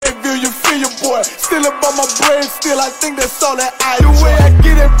Still about my bread, still I think that's all that I do. The way I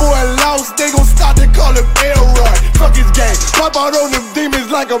get that boy lost, they gon' start to call him Elroy. Fuck his game, pop out on them demons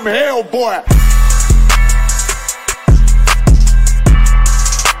like I'm Hellboy.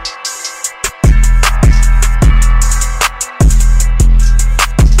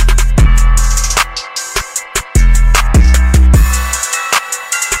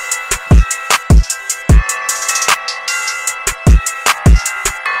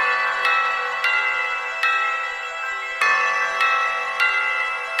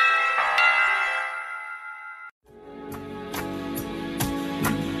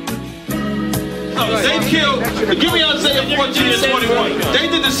 They killed, give me Isaiah 14 and 21. They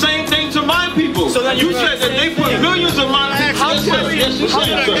did the same thing to my people. So then you said that they put millions of my people. Yes, you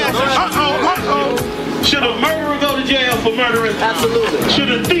said so. Should a murderer go to jail for murdering? Absolutely.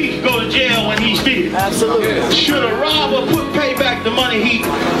 Should a thief go to jail when he steals? Absolutely. Should a robber pay back the money he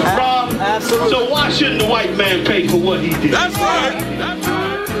robbed? Absolutely. So why shouldn't the white man pay for what he did? That's right. That's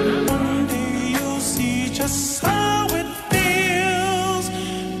right. One day you'll see just how it feels.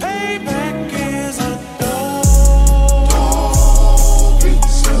 Payback is a dog.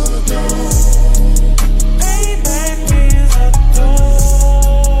 It's a dog. Payback is a dog.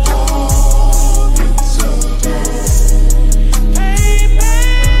 It's a dog. Payback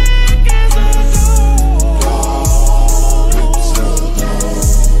is a dog. It's a dog.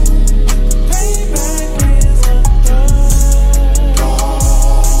 Payback is a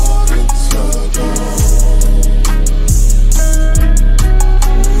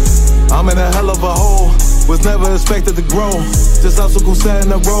I'm in a hell of a hole, was never expected to grow. Just obstacle set in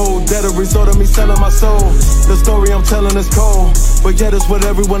the road, that a result of me selling my soul. The story I'm telling is cold, but yet it's what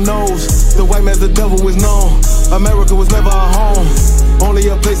everyone knows. The white man's the devil is known. America was never our home, only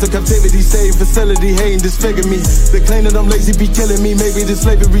a place of captivity, save facility, hating, disfigure me. They claim that I'm lazy, be killing me. Maybe this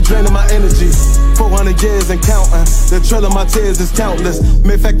slavery draining my energy. 400 years and counting, the trail of my tears is countless.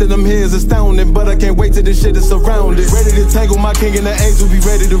 Main fact that I'm here is astounding, but I can't wait till this shit is surrounded. Ready to tangle my king and the angel, be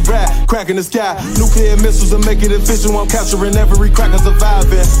ready to rap. Cracking the sky, nuclear missiles will make it official. I'm capturing every cracker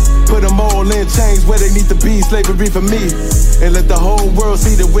surviving. Put them all in chains where they need to be, slavery for me. And let the whole world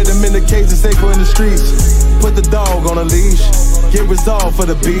see that with them in the cage and safer in the streets. Put the dog on a leash, get resolved for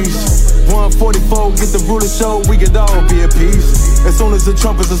the beast. 144, get the ruler show, we could all be at peace. As soon as the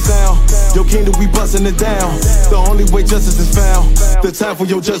trumpets are sound, your kingdom we busting it down. The only way justice is found, the time for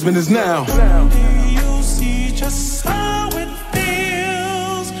your judgment is now. You'll see just how it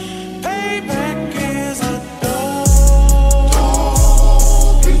feels. Payback is a dog.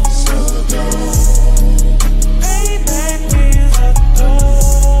 It's a dog. Payback is a dog.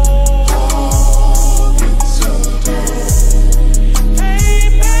 It's a dog. Payback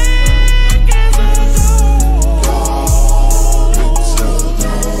is a dog. It's a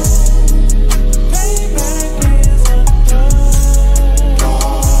dog. Payback is a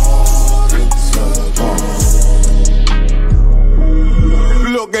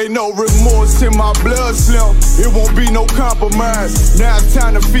Look, ain't no remorse in my blood slim. It won't be no compromise. Now it's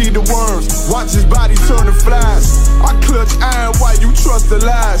time to feed the worms. Watch his body turn to flies. I clutch iron while you trust the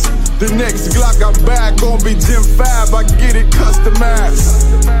lies. The next Glock I buy gon' be Gen 5. I get it customized.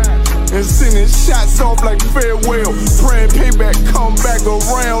 And sending shots off like farewell. Praying payback come back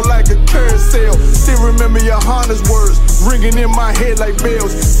around like a carousel. Still remember your Honda's words ringing in my head like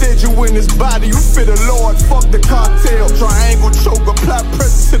bells. Said you in this body, you fit a Lord, fuck the cartel. Triangle choke, apply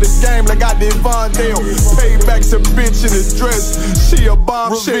pressure to the game like I did Vondale. Payback's a bitch in a dress, she a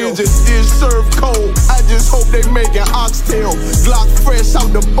bombshell. Revenge is served cold, I just hope they make an oxtail. Glock fresh out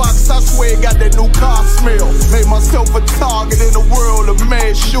the box, I swear it got that new car smell. Made myself a target in the world of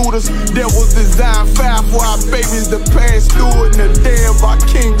mad shooters. That was designed fire for our babies to pass through it. And the day of our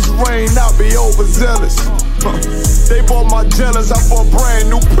king's reign, I'll be overzealous. They bought my jealous, I bought brand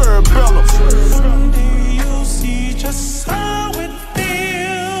new parabellums. Someday you'll see just how it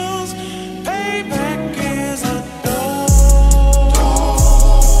feels. Payback is a dog.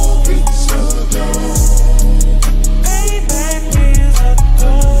 It's a dog. Payback is a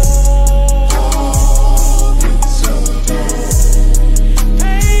dog. It's a dog.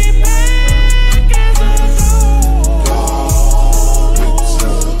 Payback is a dog. It's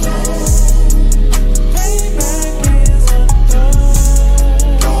a dog. Payback is a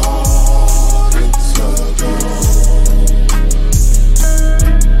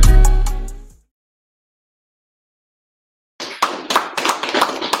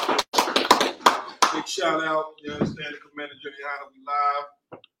Big shout out, you understand, to Commander Jimmy Hunter, we live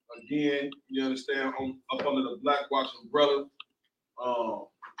again, you understand, up under the Black Watch umbrella.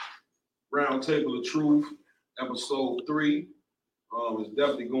 Round Table of Truth, episode 3. It's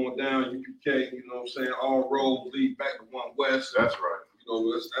definitely going down. UPK, you know what I'm saying? All roads lead back to One West. That's right. You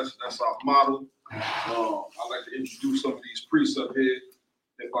know, that's our model. I'd like to introduce some of these priests up here,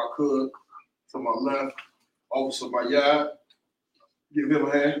 if I could. To my left, Officer Mayad. Give him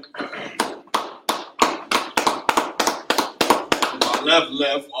a hand. To my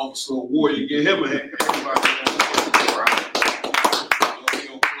left, Officer Warrior. Give him a hand. Everybody right. You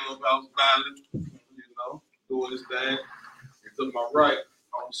know, Clubhouse Valley, you know, doing his thing. And to my right,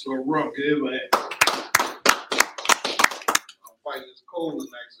 Officer Rump. Give him a hand. I'm fighting this cold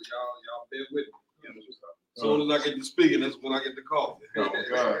tonight, so y'all bear with me. As soon as I get to speaking, that's when I get the call. Oh,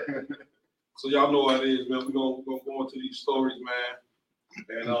 God. So y'all know how it is, man. We're gonna go into these stories, man,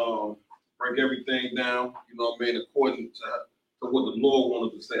 and break everything down, you know what I mean, according to what the Lord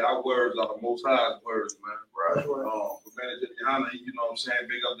wanted to say. Our words are the Most High's words, man. Right. For Manager Johanna, you know what I'm saying,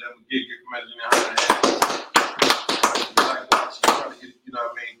 big up to him again, give Manager Johanna. Trying to get, you know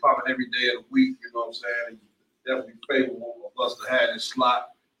what I mean, popping every day of the week, you know what I'm saying. Definitely favorable of us to have this slot.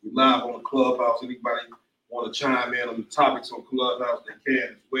 We live on the Clubhouse. Anybody want to chime in on the topics on Clubhouse, they can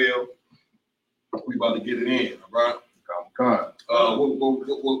as well. We about to get it in, all right?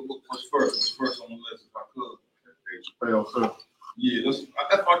 What's first? What's first on the list, if I could? Yeah,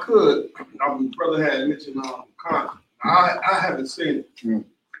 if I could, my brother had mentioned Wakanda. I haven't seen it,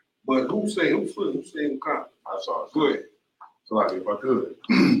 but who's saying Wakanda? I saw it. Go ahead. So, like, if I could,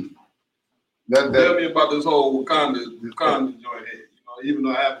 tell me about this whole Wakanda joint here. Even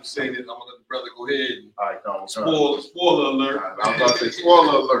though I haven't seen it, I'm gonna let the brother go ahead and spoiler alert. I was about to say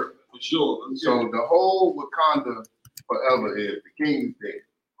spoiler alert. For sure. So the whole Wakanda forever is the king's dead.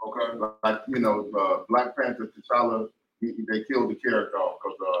 Okay. Like, you know, Black Panther T'Challa, they killed the character off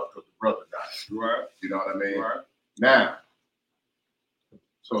because the brother died. Right. You know what I mean? Right. Now,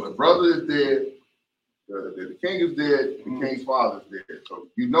 so the brother is dead, the king is dead, the king's father is dead. So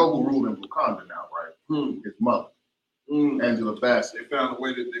you know who ruled in Wakanda now, right? His mother. Angela Bassett. They found a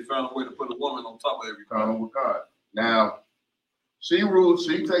way to put a woman on top of everything. Now, she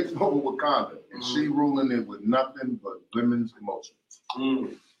takes over Wakanda, and she ruling it with nothing but women's emotions.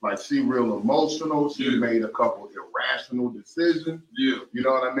 Like, she real emotional. She made a couple irrational decisions. Yeah. You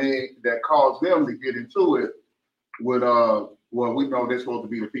know what I mean? That caused them to get into it with well, we know they're supposed to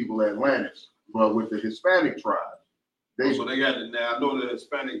be the people of Atlantis, but with the Hispanic tribe. So they got it now. I know the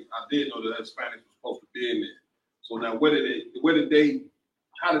Hispanic. I did know the Hispanics were supposed to be in there. So now, how did they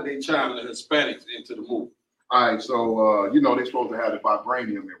chime the Hispanics into the movie? All right, so, you know, they're supposed to have the vibranium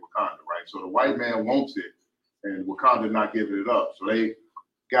in Wakanda, right? So the white man wants it, and Wakanda not giving it up. So they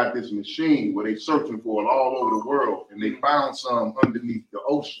got this machine where they searching for it all over the world, and they found some underneath the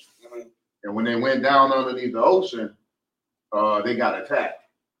ocean. And when they went down underneath the ocean, they got attacked.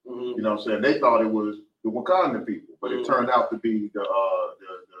 You know what I'm saying? They thought it was the Wakanda people, but it turned out to be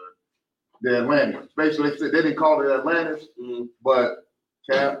the Atlanteans. Basically, they said they didn't call it Atlantis, but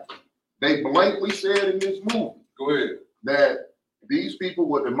Cap, they blankly said in this movie, go ahead, that these people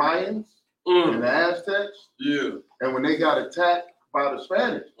were the Mayans and the Aztecs. Yeah. And when they got attacked by the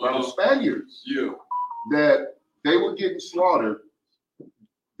Spanish, by the Spaniards, that they were getting slaughtered.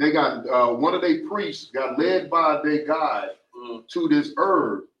 They got one of their priests got led by their guide to this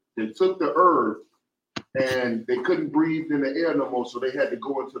herb. They took the herb, and they couldn't breathe in the air no more, so they had to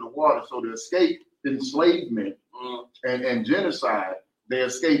go into the water. So to escape enslavement and genocide, they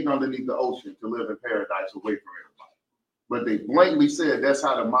escaped underneath the ocean to live in paradise away from everybody. But they blatantly said that's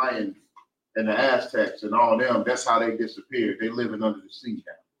how the Mayans and the Aztecs and all them, that's how they disappeared. They living under the sea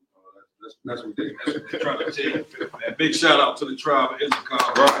now. That's what they're trying to tell you. And big shout out to the tribe of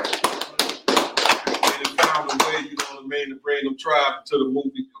Issachar. Right. They found a way, you know what I mean, to bring them tribe into the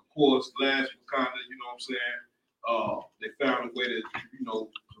movie. Of course, last Wakanda, you know what I'm saying? They found a way to, you know,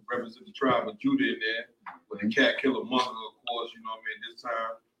 to represent the tribe of Judah in there. With the cat killer mother, of course, you know what I mean? This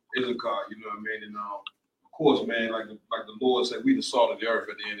time, Issachar, you know what I mean? And of course, man, like the Lord said, we the salt of the earth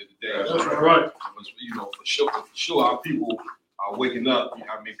at the end of the day. That's right. You know, for sure, our people are waking up.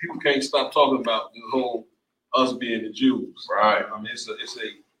 I mean, people can't stop talking about the whole us being the Jews. Right. I mean, it's a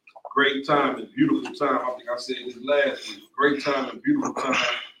great time and beautiful time. I think I said this last week. Great time and beautiful time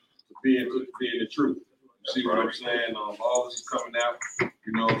to be in the truth. You see what I'm saying? All this is coming out.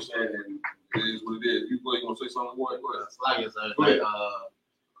 You know what I'm saying? And it is what it is. You gonna say something, boy? Go ahead. I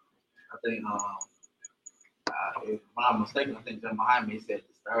think if I'm not mistaken, I think John behind me said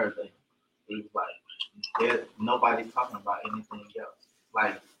this Thursday. He was like, nobody's talking about anything else.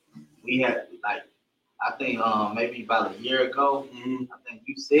 Like, we had, like, I think maybe about a year ago, I think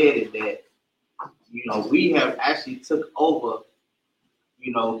you said it that, you know, we have actually took over,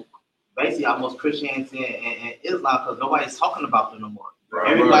 you know, basically almost Christianity and Islam because nobody's talking about them no more.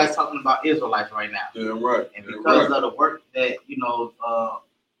 Right, Everybody's talking about Israelites right now. Yeah, right. And because of the work that,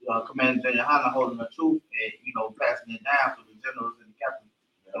 Commander General Hanna holding the truth and, passing it down to the generals and the captains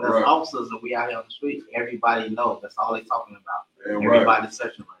and the officers, and we out here on the streets, everybody knows that's all they're talking about. Yeah, Everybody's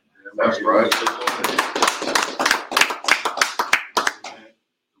searching right now. That's right.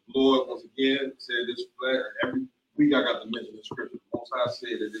 The Lord, once again, said this every week I got to mention the scripture. The Most High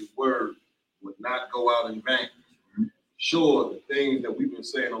said that his word would not go out in vain. Sure, the things that we've been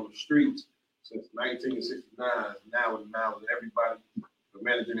saying on the streets since 1969, now with everybody, the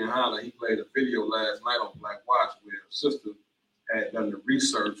manager in Honda, he played a video last night on Black Watch where a sister had done the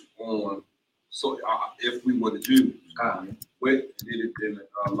research on if we were the Jews. Did it in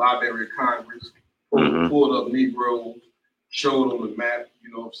the Library of Congress, pulled up Negroes, showed on the map,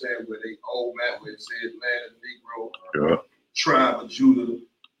 you know what I'm saying, where they old map where it said land of Negro, tribe of Judah.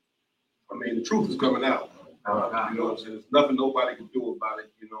 I mean, the truth is coming out. You know what I'm saying? There's nothing nobody can do about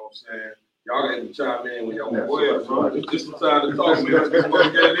it. You know what I'm saying? Y'all got to chime in when y'all want to go ahead, bro. This is the time to talk, man. Let's get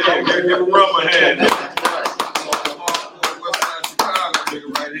in. Give a rub my hand. Westside Chicago nigga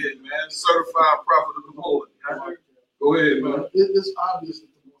right here, man. Certified prophet of the Lord. Go ahead, man. It's obvious that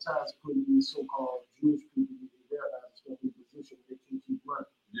the Most High is putting these so-called Jewish people in their lives in a position they can keep running.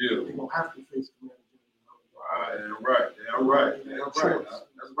 Yeah. They're going to have to face the man. Right. Damn right. That's right.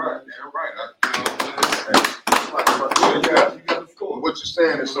 What you're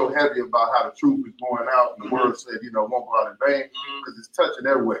saying is so heavy about how the truth is going out, and the word said, won't go out in vain, because it's touching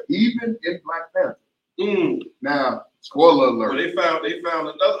everywhere, even in Black Panther. Now, spoiler alert. Well, they found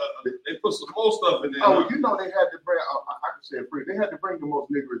another. They put some more stuff in there. Oh, they had to bring. I can say it free. They had to bring the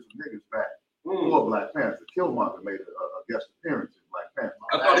most niggers of niggas back for Black Panther. Killmonger made a guest appearance in Black Panther.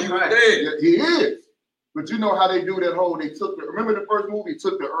 I thought he was dead. Yeah, he is. But you know how they do that whole, remember the first movie,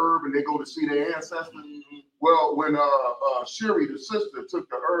 took the herb and they go to see their ancestors? Well, when Shuri, the sister, took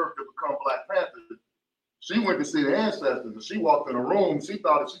the herb to become Black Panther, she went to see the ancestors and she walked in a room, she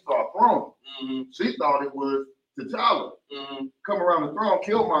thought she saw a throne. She thought it was T'Challa. Come around the throne,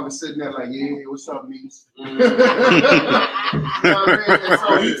 Killmonger sitting there like, yeah, what's up, niece? You know what I mean? And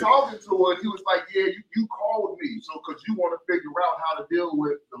so he talking to her, he was like, yeah, you called me, so because you want to figure out how to deal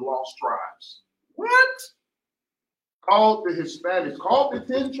with the lost tribes. What? Called the Hispanics, called the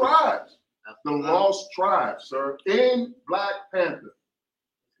 10 tribes. The lost tribes, sir, in Black Panther.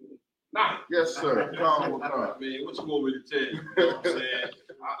 Nah. Yes, sir. Man, what you want me to tell you? You know what I'm saying?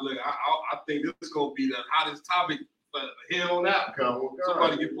 I think this is going to be the hottest topic here on out.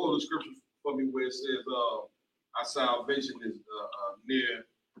 Somebody can pull the scripture for me where it says, our salvation is near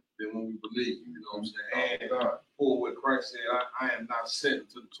than when we believe. You know what I'm saying? And pull what Christ said, I am not sent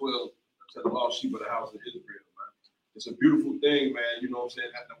to the 12, to the lost sheep of the house of Israel, man. It's a beautiful thing, man. You know what I'm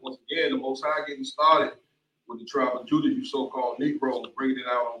saying? And once again, the Most High getting started with the tribe of Judah, you so-called Negroes, bringing it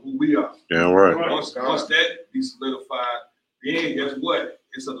out on who we are. Yeah, right. Once that be solidified, then guess what?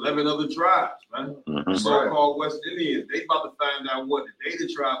 It's 11 other tribes, man. So-called West Indians, they about to find out what? They the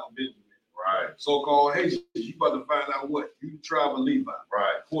tribe of Benjamin. Right. So-called Haitians, you about to find out what? You the tribe of Levi.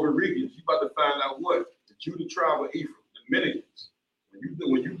 Right. Puerto Ricans, you about to find out what? The Judah tribe of Ephraim. Dominicans.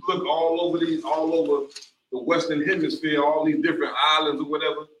 When you look all over the Western Hemisphere, all these different islands or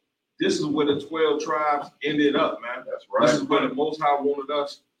whatever, this is where the 12 tribes ended up, man. That's right. This is where the Most High wanted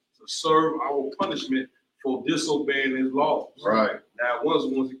us to serve our punishment for disobeying his laws. Right. Now, once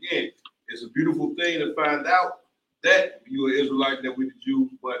again, it's a beautiful thing to find out that you're an Israelite, that we're the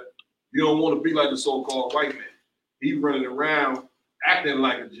Jews, but you don't want to be like the so-called white man. He's running around acting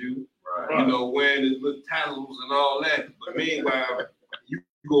like a Jew, right. Wearing his little tassels and all that. But meanwhile,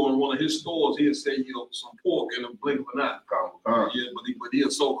 you go in one of his stores, he'll say, some pork in a blink of an eye. Yeah, but he a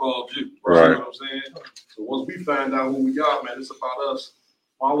so-called Jew. Right. You know what I'm saying? So once we find out who we are, man, it's about us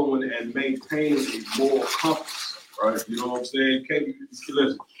following and maintaining a moral compass. Right. You know what I'm saying?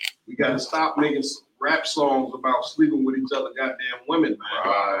 Listen, we got to stop making rap songs about sleeping with each other goddamn women, man.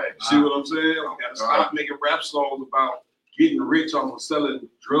 Right. See what I'm saying? We got to stop making rap songs about getting rich off of selling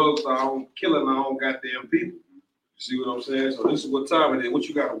drugs, killing our own goddamn people. See what I'm saying? So this is what time it is. What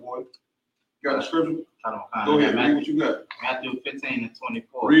you got, boy? You got the scripture? Go ahead, read what you got. Matthew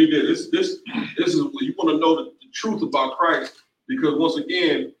 15:24. Read it. This is you want to know the truth about Christ, because once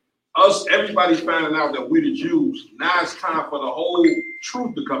again, everybody finding out that we the Jews. Now it's time for the whole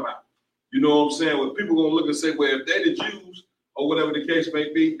truth to come out. You know what I'm saying? When people gonna look and say, well, if they're the Jews or whatever the case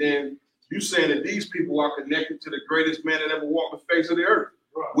may be, then you saying that these people are connected to the greatest man that ever walked the face of the earth.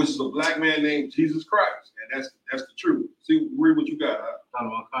 Right. Which is a black man named Jesus Christ, and that's the truth. See, read what you got. Verse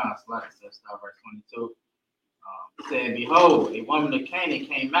 22. Said, behold, a woman of Canaan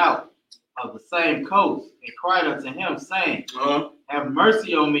came out of the same coast, and cried unto him, saying, Have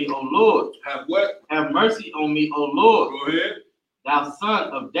mercy on me, O Lord. Have what? Have mercy on me, O Lord. Go ahead. Thou son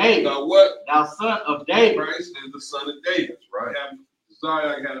of David. Thou what? Thou son of David. Christ is the son of David. Right.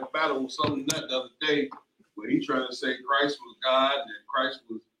 Zion had a battle with something the other day where he trying to say Christ was God and Christ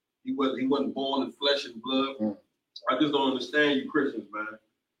was he wasn't born in flesh and blood. I just don't understand you Christians, man. The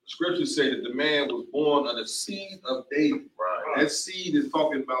scriptures say that the man was born of the seed of David. Right. That seed is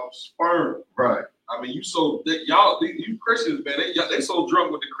talking about sperm. Right. I mean, you Christians, man, they so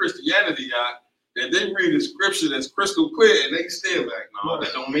drunk with the Christianity, y'all, that they read the scripture that's crystal clear and they still like, no,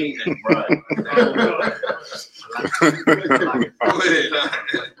 that don't mean that. Right. What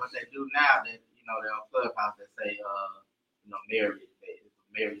they do now, that they're on Clubhouse that say,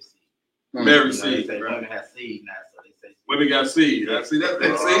 Mary seed. Mary seed. They say women have seed now, so they say women got seed. See that? See,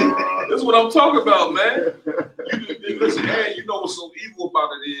 this is what I'm talking about, man. Listen, man, you know what's so evil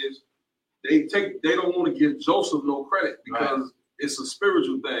about it is they don't want to give Joseph no credit because it's a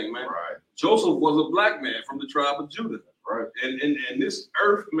spiritual thing, man. Right. Joseph was a black man from the tribe of Judah. Right. And this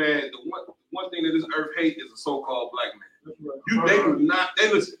earth, man, the one thing that this earth hates is a so-called black man. They do not. They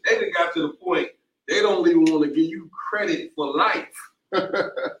done got to the point they don't even want to give you credit for life.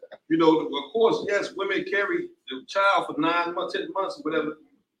 Of course, yes, women carry the child for 9 months, 10 months, or whatever.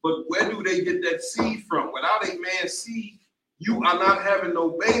 But where do they get that seed from? Without a man's seed, you are not having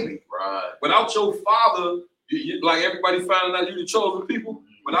no baby. Right. Without your father, like everybody finding out you the chosen people.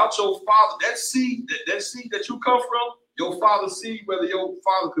 Without your father, that seed that you come from, your father's seed, whether your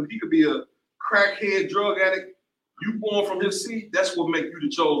father he could be a crackhead, drug addict, you born from his seed, that's what make you the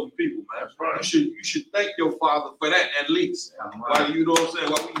chosen people, man. Right. You should thank your father for that at least. Why you know what I'm saying?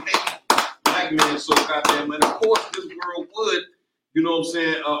 Why we hate black men so goddamn much. Of course, this world would, you know what I'm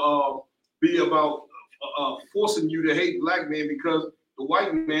saying, be about forcing you to hate black men because the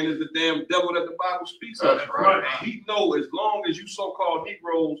white man is the damn devil that the Bible speaks of. Right. And he know as long as you so-called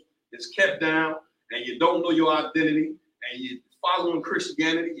Negroes is kept down and you don't know your identity and you're following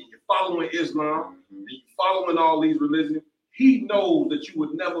Christianity and you're following Islam and you're following all these religions, he knows that you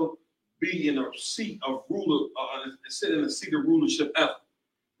would never be in a seat of ruler, sit in a seat of rulership ever,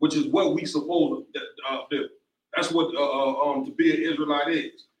 which is what we supposed to do. That's what to be an Israelite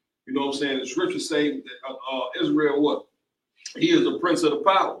is. You know what I'm saying? The scriptures say that Israel what? He is the prince of the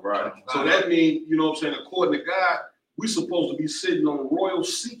power. Right. So that means, you know what I'm saying, according to God, we supposed to be sitting on royal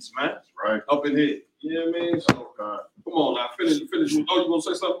seats, man. Right. Up in here. You know what I mean? So come on now, finish. Oh, you gonna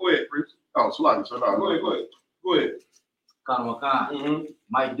say something? Go ahead, Chris. Oh, Sluggy, so no. Go ahead. Mm-hmm.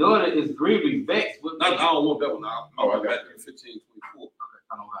 My daughter is greatly vexed with me. I don't want that one now. I got that 15:24. Okay,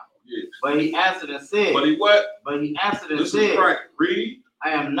 yeah. But he answered and said. But he what? But he answered and this said. Is right. Read. I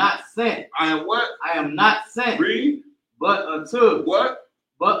am not sent. I am what? I am not sent. Read. But unto. What?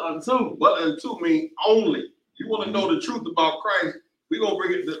 But unto. But unto mean only. You want to know the truth about Christ? We're gonna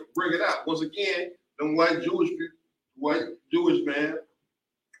bring it out. Once again, them white Jewish man,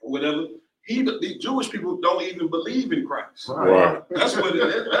 or whatever. The Jewish people don't even believe in Christ. Right. That's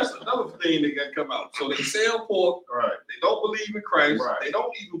another thing that got to come out. So they sell pork. Right. They don't believe in Christ. Right. They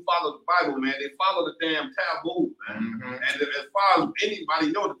don't even follow the Bible, man. They follow the damn Talmud, man. Mm-hmm. And as far as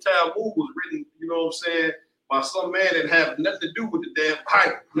anybody know, the Talmud was written, you know what I'm saying, by some man that have nothing to do with the damn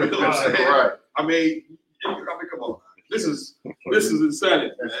Bible. You know what I'm saying? Right. I mean, come on. This is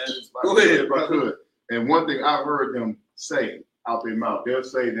insanity, man. Go ahead, if I could. And one thing I've heard them say out their mouth, they'll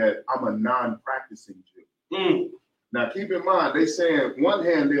say that I'm a non-practicing Jew. Mm. Now, keep in mind, they say on one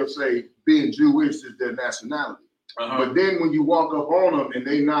hand, they'll say being Jewish is their nationality. Uh-huh. But then when you walk up on them and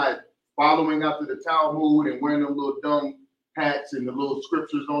they not following after the Talmud and wearing them little dumb hats and the little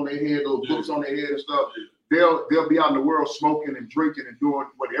scriptures on their head, little books on their head and stuff, they'll be out in the world smoking and drinking and doing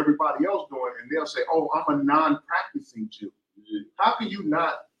what everybody else doing, and they'll say, oh, I'm a non-practicing Jew. Mm-hmm. How can you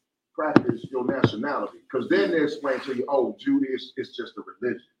not practice your nationality? Because then they explain to you, oh, Judaism is just a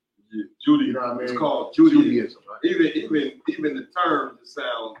religion. Yeah. Judaism, you know what I mean? It's called Judaism. Right? Even the term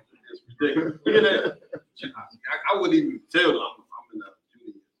sound is ridiculous. Look at that. I wouldn't even tell them I'm in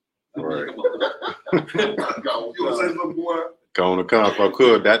Judaism. Right. You want to say something, boy? Go on the if I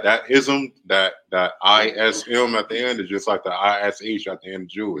could. That ism, that ISM at the end is just like the ISH at the end of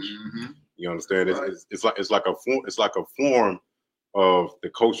Jewish. Mm-hmm. You understand? Right. It's like a form of the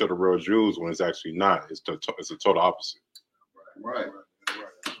culture of the real Jews when it's actually not. It's a total opposite. Right.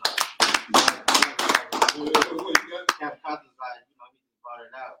 Captain Costa's like, he brought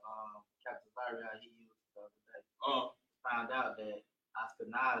it out. Captain Kyrie Irving, he used it the other day. Found out that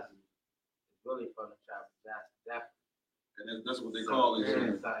Ashkenazi is really from the tribe of Japheth. And that's what they call it.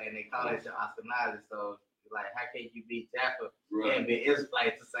 And they call it Ashkenazi. So Like, how can you be Jaffa and be Israelite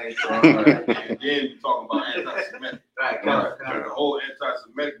at the same Right. time? And then you talking about anti-Semitic. Right. The whole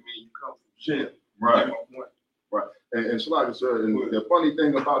anti-Semitic mean you come from Shem. Right. That's my point. Right. And so like I said, and the funny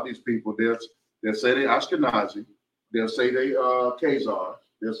thing about these people, they'll say they Ashkenazi, they'll say they Khazar,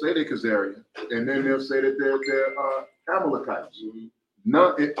 they'll say they Khazarian, and then they'll say that they're Amalekites.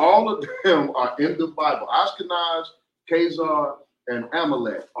 All of them are in the Bible. Ashkenaz, Khazar, and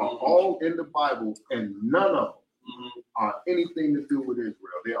Amalek are all in the Bible, and none of them are anything to do with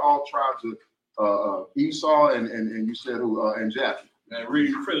Israel. They're all tribes of Esau and you said who and Japheth. Man,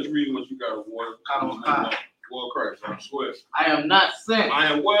 finish reading what you got. Lord Christ, I swear. I am not sent. I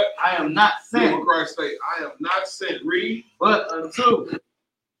am what? I am not sent. Lord Christ say, I am not sent. Read. But unto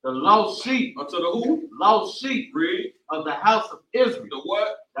the lost sheep. Unto the who? Lost sheep. Read. Of the house of Israel. The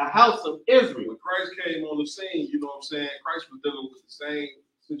what? The house of Israel. When Christ came on the scene, you know what I'm saying? Christ was dealing with the same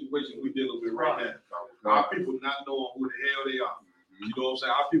situation we're dealing with right now. Our people not knowing who the hell they are. You know what I'm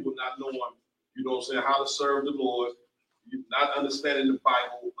saying? Our people not knowing, you know what I'm saying, how to serve the Lord, not understanding the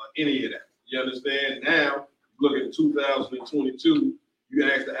Bible or any of that. You understand? Now, look at 2022,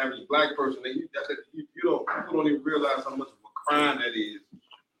 you ask the average black person, people don't even realize how much of a crime that is.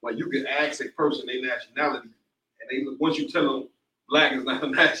 Like, you can ask a person their nationality, and once you tell them black is not a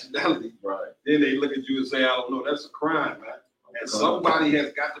nationality, right, then they look at you and say, I don't know, that's a crime, man. And somebody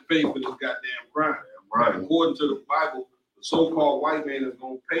has got to pay for this goddamn crime. Right. According to the Bible, the so-called white man is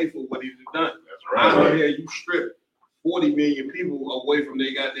going to pay for what he's done. That's right. I don't hear you strip 40 million people away from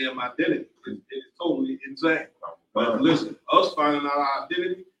their goddamn identity. It's totally insane. But listen, us finding out our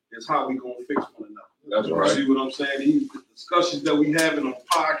identity is how we going to fix one another. That's right. See what I'm saying? These discussions that we having on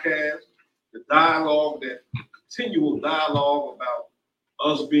podcasts, the dialogue, that continual dialogue about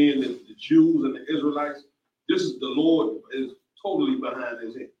us being the Jews and the Israelites, this is the Lord is totally behind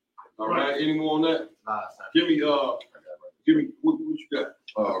this head. All right. Any more on that? Give me what you got?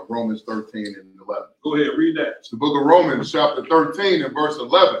 Romans 13 and 11. Go ahead, read that. It's the book of Romans, chapter 13 and verse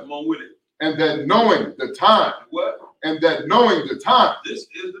 11. Come on with it. And that knowing the time. What? And that knowing the time. This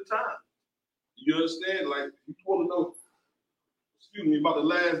is the time. You understand? Like, you want to know, about the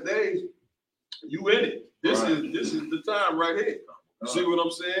last days, you in it. This is the time right here. You see what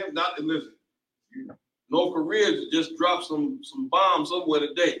I'm saying? Not to listen. North Korea just dropped some bombs somewhere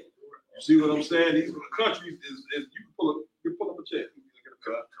today. You see what I'm saying? These countries is you pull up a chair.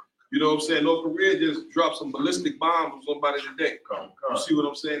 You know what I'm saying? North Korea just dropped some ballistic bombs on somebody today. You see what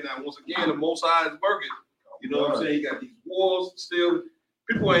I'm saying? Now, once again, the Most High is working. You know what I'm saying? You got these wars still.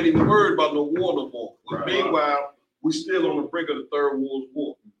 People ain't even worried about no war no more. But meanwhile, we still on the brink of the Third World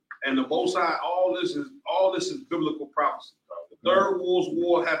War. And the Most High, all this is biblical prophecy. The Third World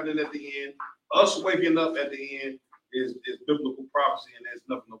War happening at the end, us waking up at the end is biblical prophecy, and there's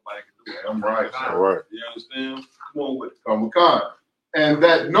nothing nobody can do. I'm right. All right. You understand? Come on with it. Come on. And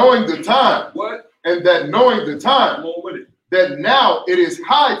that knowing the time. What? And that knowing the time. Come on with it. That now it is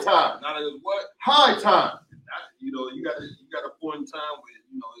high time. Now it is what? High time. You know, you got a point in time where,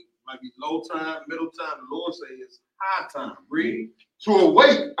 you know, it might be low time, middle time. The Lord says it's high time. Read. To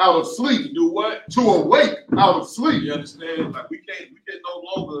awake out of sleep. To do what? To awake out of sleep. You understand? Like, we can't no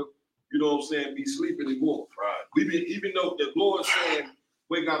longer, you know what I'm saying, be sleeping anymore. Right. Even though the Lord saying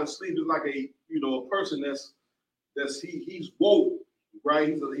wake out of sleep is like a person he's woke, right?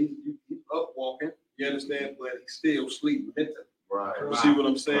 He's up walking. You understand? But he's still sleeping mentally. Right. You see what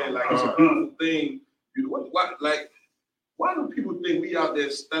I'm saying? Like, it's a beautiful thing. Why do people think we out there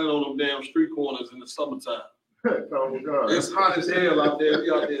standing on them damn street corners in the summertime? It's hot as hell out there.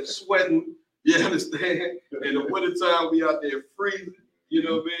 We out there sweating. You understand? In the wintertime, we out there freezing. You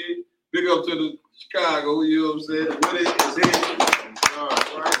know what I mean? Big up to the Chicago. You know what I'm saying? The winter is here.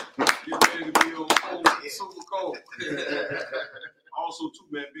 Right? Get ready to be on cold, super cold. Also, too,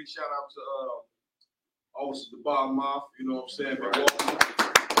 man, big shout out to Officer the Bob Moff. You know what I'm saying? Also, the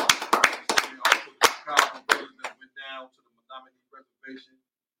Chicago brothers that went down to the Menominee Reservation.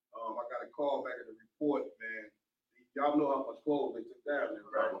 I got a call back at the report, man. Y'all know how much clothes they took down there,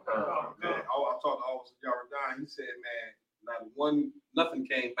 right? Man, I talked to Officer Yaradine. He said, man, nothing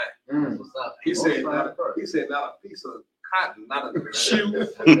came back. What's up? He said not a piece of cotton, not a shoe, not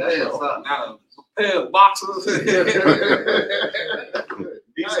a pair of boxers. He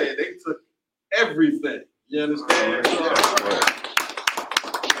said they took everything. You understand?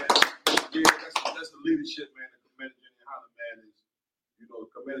 Yeah, that's the leadership, man. The Commander General Hunter, man, is, you know,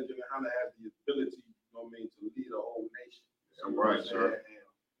 the Commander General Hunter has the ability, you know what I mean, to lead a whole nation. I'm right, sir.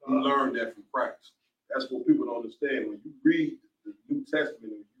 And he learned that from Christ. That's what people don't understand. When you read the New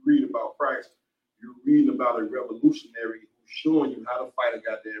Testament and you read about Christ, you're reading about a revolutionary who's showing you how to fight a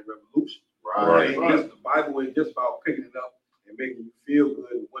goddamn revolution. Right. The Bible ain't just about picking it up and making you feel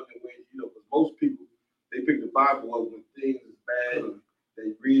good and wondering when, because most people, they pick the Bible up when things is bad and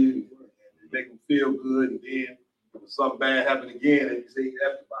they read it and they make them feel good, and then when something bad happens again, they say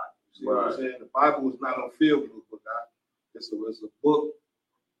F the Bible. You see what I'm saying? The Bible is not a feel-good book. It's a book,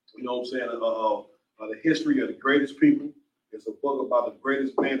 you know what I'm saying, of the history of the greatest people. It's a book about the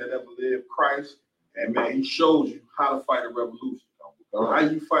greatest man that ever lived, Christ. And man, he shows you how to fight a revolution. How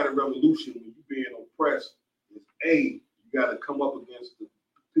you fight a revolution when you're being oppressed is you got to come up against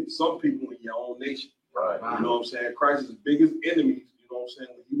some people in your own nation. Right. You know what I'm saying? Christ's biggest enemies, you know what I'm saying,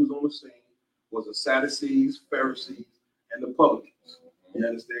 when he was on the scene, was the Sadducees, Pharisees, and the publicans. You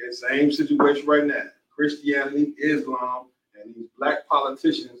understand? Same situation right now. Christianity, Islam, and these black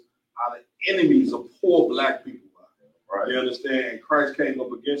politicians are the enemies of poor black people. Right. You understand? Christ came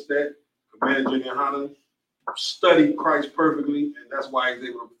up against that. Commander General studied Christ perfectly, and that's why he's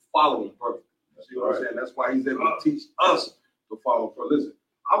able to follow him perfectly. You see what I'm saying? That's why he's able to teach us to follow him. Listen,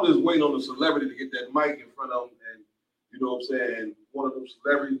 I'm just waiting on the celebrity to get that mic in front of him, and you know what I'm saying? And one of them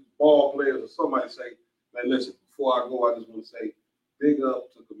celebrity ball players or somebody say, man, listen, before I go, I just want to say, big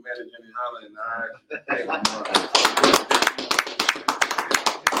up to Commander General and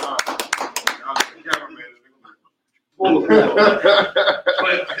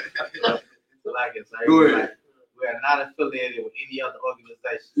Like I say, go ahead. We are not affiliated with any other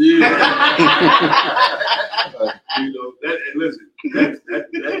organization. Yeah. And listen,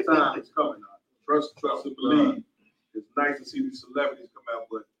 that time is coming out. Trust and believe. It's nice to see these celebrities come out,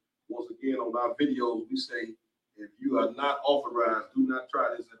 but once again, on our videos, we say, if you are not authorized, do not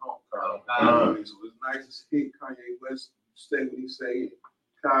try this at home. So it's nice to see Kanye West say what he say,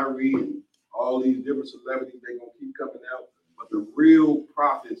 Kyrie, and all these different celebrities, they're going to keep coming out. But the real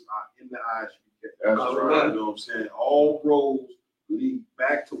prophets are in the ISUK. That's right. You know what I'm saying? All roads lead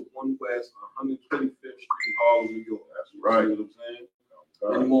back to 1 West 125th Street, Harlem, New York. That's right. You know what I'm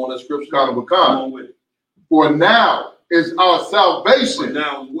saying? Any more on that scripture? Come on with it. For now is our salvation. For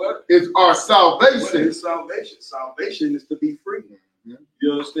now what? Is our salvation. What is salvation? Salvation is to be free. Mm-hmm.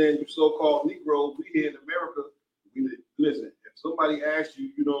 You understand? You so-called Negroes, we here in America, listen, if somebody asks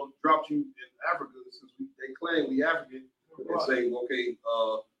you, dropped you in Africa, since they claim we African, and say, okay,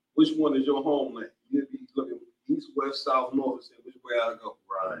 which one is your homeland? You'd be looking east, west, south, north, and say, which way I go?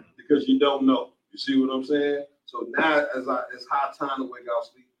 Right. Because you don't know. You see what I'm saying? So now, it's high time to wake our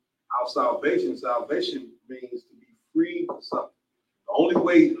sleep. Our salvation means to be free from something. The only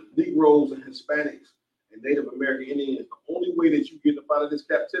way Negroes and Hispanics and Native American Indians, the only way that you get up out of this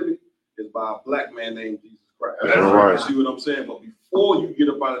captivity is by a black man named Jesus Christ. That's right. You see what I'm saying? But before you get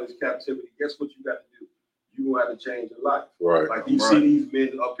up out of this captivity, guess what you got to do? You're going to have to change your life. Right. Like you see these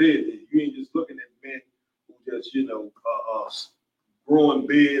men up here, you ain't just looking at men who just, growing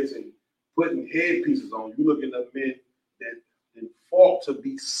beards and putting headpieces on. You looking at men that fought to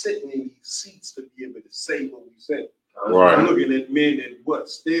be sitting in these seats to be able to say what we say. Right. I'm looking at men that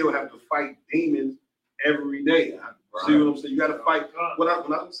still have to fight demons every day. Right. See what I'm saying? You got to fight. When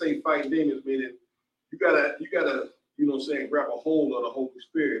I say fight demons, meaning you gotta, grab a hold of the Holy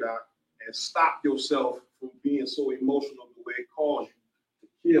Spirit and stop yourself from being so emotional the way it caused you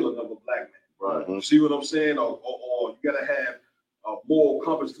to kill another black man. Right. You see what I'm saying? Or you gotta have a moral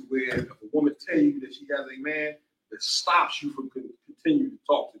compass to where if a woman tell you that she has a man, that stops you from continuing to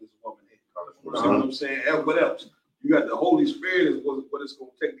talk to this woman. You see what I'm saying? And what else? You got the Holy Spirit is what it's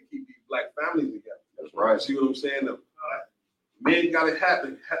going to take to keep these black families together. That's right. See what I'm saying? Men got to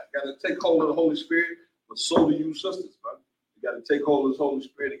take hold of the Holy Spirit, but so do you sisters, man. You got to take hold of the Holy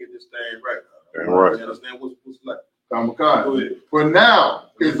Spirit to get this thing right. Right. You understand what's left? Go ahead. For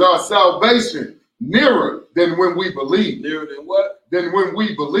now is our salvation nearer than when we believe. Nearer than what? Than when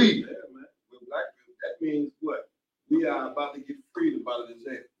we believe. Yeah, man. With black people, that means what? We are about to get freedom out of this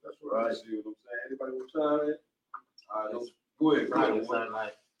head. That's right. See what I'm saying? Anybody want to chime in? Go ahead.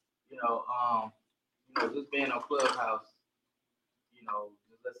 Like, just being on Clubhouse,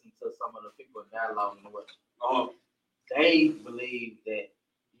 just listening to some of the people dialoguing and what they believe that,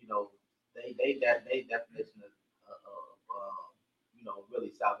 they definition of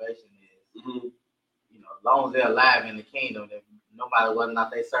really salvation is, as long as they're alive in the kingdom, that no matter whether or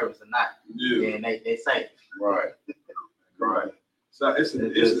not they service or not, then they safe. Right. Right. So it's a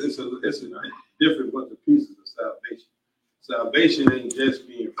different bunch of pieces of salvation. Salvation ain't just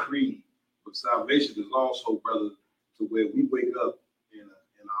being free, but salvation is also, brother, to where we wake up in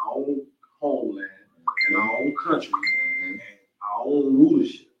our own homeland, in our own country, and our own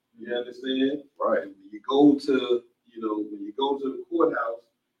rulership. You understand? Right. And when you go to the courthouse,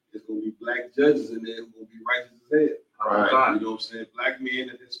 there's gonna be black judges in there who will be righteous as hell. Right. You know what I'm saying? Black men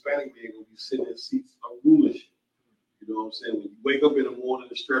and Hispanic men gonna be sit in seats of rulership. You know what I'm saying? When you wake up in the morning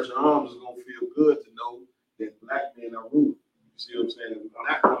and stretch your arms, it's gonna feel good to know that black men are ruling. You see what I'm saying? We're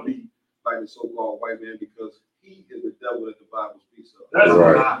not gonna be like the so-called white man because he is the devil that the Bible speaks of. That's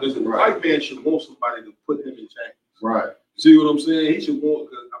right. Listen, the white man should want somebody to put him in chains. Right. See what I'm saying? He should want,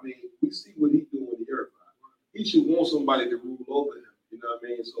 because I mean, we see what he's doing in the earth. He should want somebody to rule over him. You know what I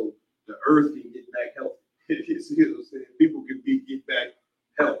mean? So the earth can get back healthy. You see what I'm saying? People can get back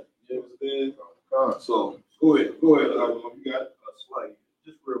healthy. You know what I'm saying? So go ahead. You got slight,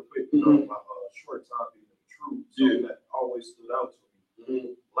 just real quick. My short time being the truth. Something that always stood out to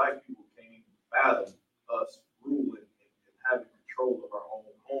me. Black people can't even fathom us ruling and having control of our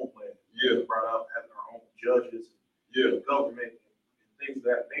own homeland. Yeah. Brought out having our own judges. Government and things of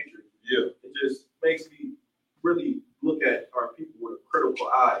that nature. It just makes me really look at our people with a critical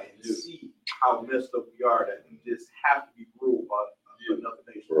eye and see how messed up we are that we just have to be ruled by another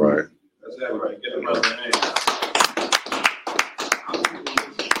nation. Right. That's that right. Get another name.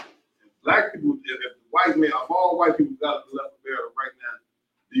 Black people, if the white man, if all white people got left America right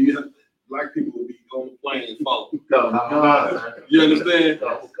now, black people would be on the plane and follow. You understand?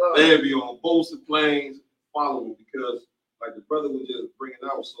 They'd be on boats and planes following because, like the brother was just bringing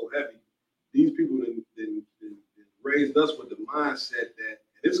out so heavy, these people didn't raised us with the mindset that,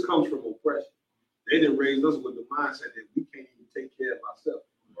 and this comes from oppression. They didn't raise us with the mindset that we can't even take care of ourselves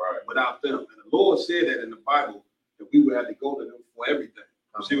without them. And the Lord said that in the Bible that we would have to go to them for everything.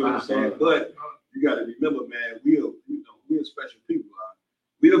 You see what I'm saying? But you got to remember, man, we're special people.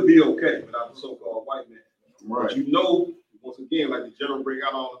 We'll be okay without the so-called white man. Right. But you know, once again, like the general bring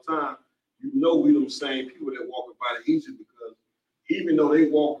out all the time, you know we them same people that walk by the Egypt because even though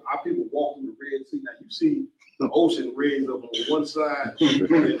our people walk through the Red Sea. Now you see the ocean raised up on one side and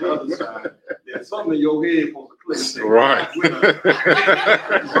the other side. There's something in your head supposed to click. Right.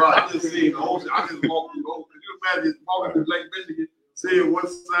 I just see the ocean. I just walk through the ocean. Can you imagine walking through Lake Michigan, seeing one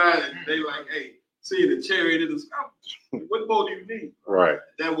side and they like, hey, seeing the chariot in the sky. What more do you need? Right.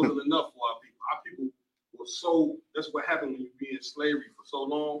 That wasn't enough for our people. Our people were so, that's what happened when you be in slavery for so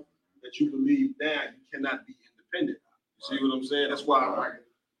long that you believe now you cannot be independent. You see what I'm saying? That's why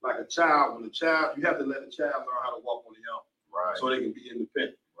like a child, you have to let the child learn how to walk on their own. Right. So they can be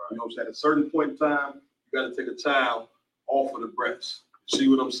independent. Right. You know what I'm saying? At a certain point in time, you got to take a child off of the breast. You see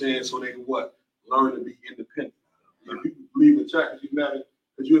what I'm saying? So they can learn to be independent. If you believe a child,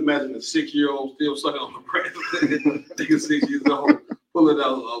 could you imagine a 6-year-old still sucking on the breast? Nigga 6 years old, pulling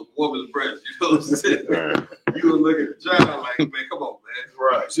out a woman's breast. You know what I'm saying? Right. You would look at the child like, man, come on, man.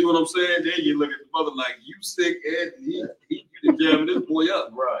 Right. See what I'm saying? Then you look at the mother like, you sick, Ed. You jamming this boy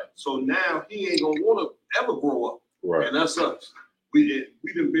up. Right. So now he ain't gonna want to ever grow up. Right. And that's us. We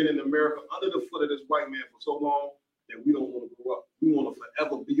done been in America under the foot of this white man for so long that we don't want to grow up. We want to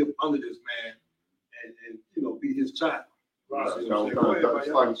forever be up under this man and be his child. Right.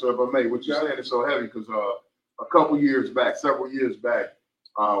 So if I may, what you're saying is so heavy because several years back,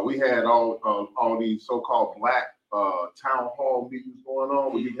 we had all these so-called black town hall meetings going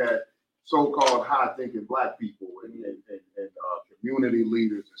on where you had so-called high-thinking black people and community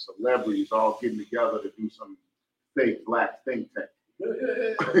leaders and celebrities all getting together to do some fake black think tank.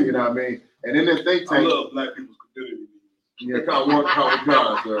 You know what I mean? And in that think tank, I love black people's community. Yeah, kind of one kind of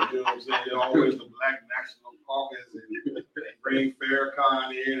guys. You know what I'm saying? Always the Black National Caucus and bring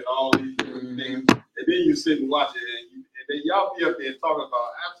Farrakhan in and all these things. And then you sit and watch it, and then y'all be up there talking about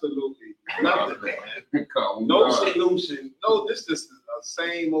absolutely nothing, man. No solution. No, this is the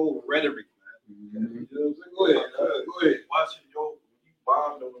same old rhetoric, man. Mm-hmm. You know what I'm saying? Go ahead. Watching when you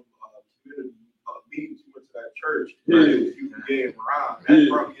bombed on community meetings, you went to that church, you gave around, that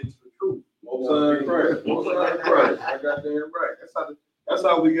brought me into the truth. Most of right. I got damn right. That's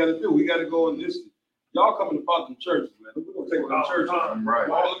how we got to do. We got to go and listen. Y'all coming about them churches, man. We're gonna take them churches. Right.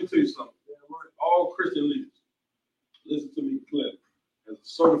 Let me tell you something. All Christian leaders, listen to me clearly. As a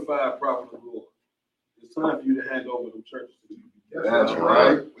certified prophet of the Lord, it's time for you to hand over them churches to me. That's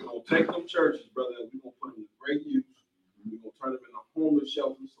right. We're gonna take them churches, brother, and we're gonna put them in great use. We're gonna turn them into homeless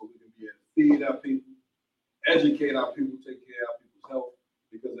shelters so we can be able to feed our people, educate our people, take care of our people's health.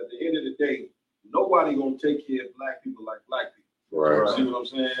 Because at the end of the day, nobody gonna take care of black people like black people. Right. See what I'm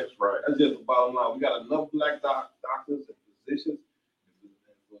saying? That's right. That's just the bottom line. We got enough black doctors and physicians.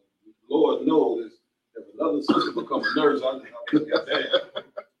 Lord knows if another sister become a nurse, I just got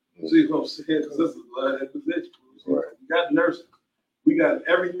damn. See what I'm saying? Sisters love that position. Right. We got nurses. We got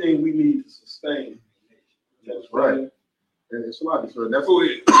everything we need to sustain. That's right. And it's like, so that's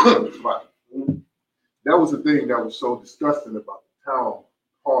that was the thing that was so disgusting about the town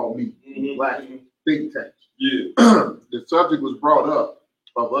hall meeting, black think tanks. Yeah. The subject was brought up,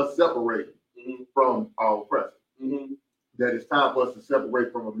 of us separating from our oppressors. That it's time for us to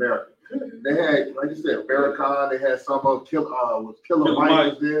separate from America. They had, like you said, Farrakhan. They had some of Killer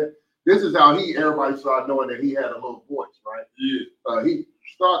Mike was there. This is how everybody started knowing that he had a little voice, right? Yeah.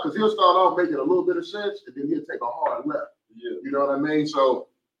 Because he'll start off making a little bit of sense, and then he'll take a hard left. Yeah. You know what I mean? So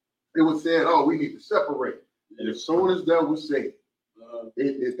it was saying, oh, we need to separate. And as soon as that was said,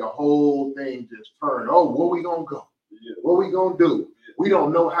 the whole thing just turned. Oh, where we gonna go? What we gonna do? We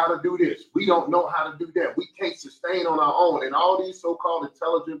don't know how to do this. We don't know how to do that. We can't sustain on our own. And all these so-called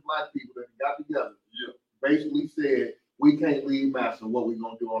intelligent black people that got together basically said, we can't leave Master. What we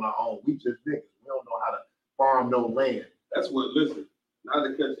gonna do on our own? We just niggas. We don't know how to farm no land. That's what, listen, not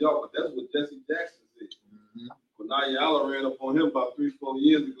to cut you off, but that's what Jesse Jackson said. When Nayala ran up on him about 3-4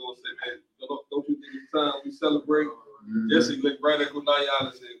 years ago and said, man, don't you think it's time we celebrate? Jesse looked right at Nayala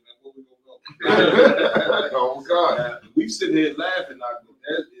and said, man, where we gonna go? Oh, God. We sitting here laughing.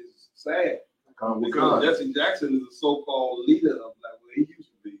 That is sad. Because Jesse Jackson is a so-called leader of like what he used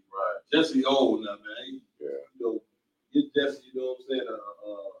to be. Right. Jesse old now, man. You know, get Jesse, you know what I'm saying?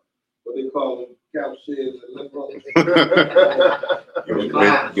 What they call them, cow sheds and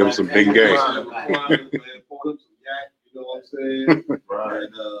give him some big game. Pour him some yak, you know what I'm saying? Right.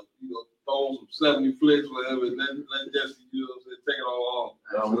 And you know, throw some 70 flicks, whatever, and let Jesse, you know what I'm saying, take it all off.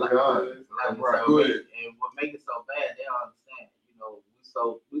 Right. Go ahead. And what makes it so bad, they don't understand. You know,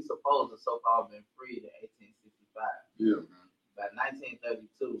 we supposed to so-called been freed in 1865. Yeah. By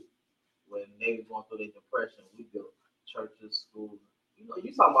 1932, when they were going through the Depression, we built churches, schools. You know,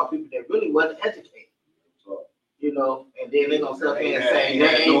 you talking about people that really wasn't educated. You know, and then they're gonna sit up here and say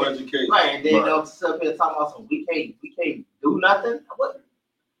they ain't no education. Right, and then they're gonna sit up here and talk about some we can't do nothing. What?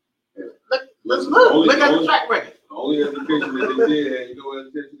 Look at the track record. The only education that they did, you know what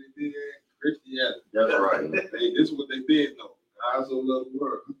education they did? Christianity. That's right. This is what they did though. God so loved the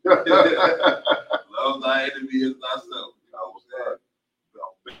world. Love thy enemy as thyself. You know what I'm saying?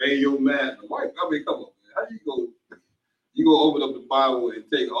 Obey your master. Wife, I mean, come on, man. How you go open up the Bible and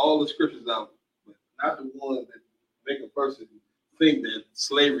take all the scriptures out, but not the ones that make a person think that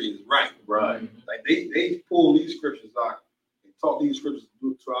slavery is right. Right. Like they pull these scriptures out and taught these scriptures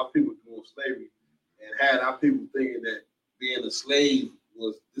to our people during slavery and had our people thinking that being a slave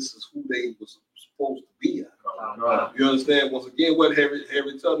this is who they was supposed to be. You understand? Once again, what Harry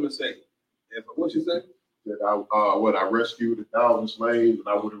Tubman say? What you say? That I rescued 1,000 slaves, and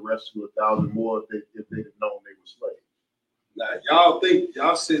I would have rescued 1,000 more if they'd have known they were slaves. Now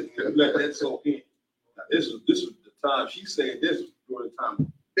y'all sit and let that soak in. Now this is the time she said this was during the time of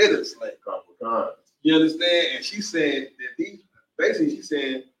bitter slave. You understand? And she said that she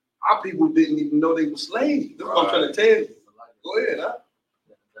said our people didn't even know they were slaves. That's what I'm trying to tell you. Go ahead, huh?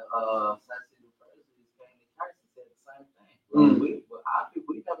 Our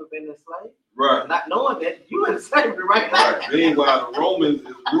people, we never been enslaved. Right. Not knowing that you in slavery right now. Right. Meanwhile, the Romans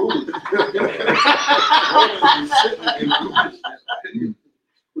is ruling. Romans is sitting in rulership.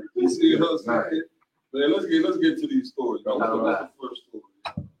 You see what I'm saying? Man, let's get to these stories. What's the first story?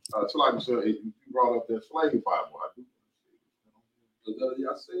 So like I said, you brought up that slave Bible. I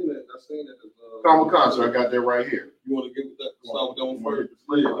seen that. Common Khan, sir. I got that right here. You want to get that? Start with first.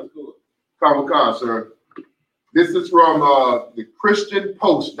 Yeah, let's do it. Common Khan, sir. This is from the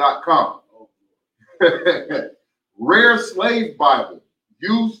ChristianPost.com. Rare slave Bible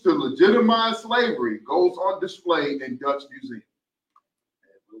used to legitimize slavery goes on display in Dutch Museum.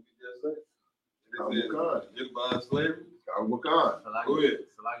 Legitimize slavery? Common Khan. Go ahead.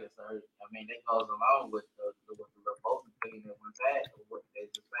 So like I said, I mean, that goes along with the voting thing that went bad, or what they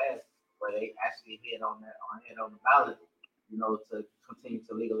just passed, where they actually hit on the ballot, you know, to continue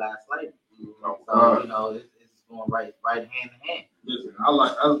to legalize slavery. So, you know, it's going right hand in hand. Listen,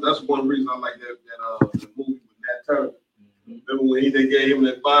 that's one reason I like that movie with Nat Turner. Remember when they gave him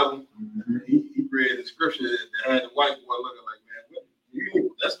that Bible? He read the scripture that had the white boy looking like, man,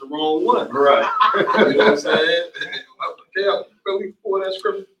 that's the wrong one. Right. You know what I'm saying? Okay, we pour that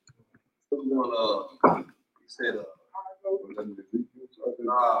scripture. He said, it was like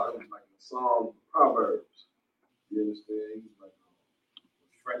the Psalm Proverbs. You understand? He was like,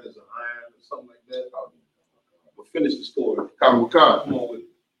 fetters of iron or something like that. We'll finish the story. Come on with it.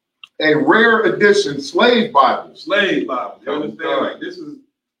 A rare edition slave Bible. Slave Bible. You understand? Like this is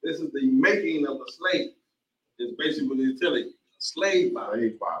the making of a slave. It's basically what they're telling you. Slave Bible.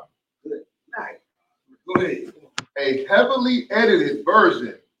 Slave Bible. Good. Nice. Go ahead. A heavily edited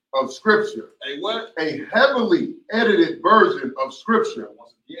version of Scripture. A what? A heavily edited version of Scripture.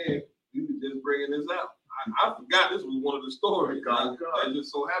 Once again, you were just bringing this out. I forgot this was one of the stories. It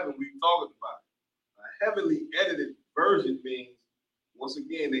just so happened we talking about it. A heavily edited version means, once again,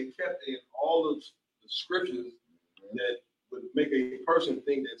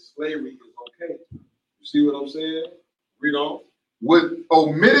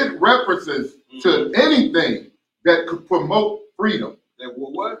 it references to anything that could promote freedom. That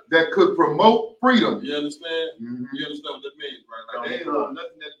what? That could promote freedom. You understand? Mm-hmm. You understand what that means, right? Like, there ain't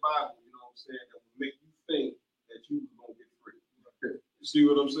nothing in that Bible, you know what I'm saying, that will make you think that you gonna get free. You see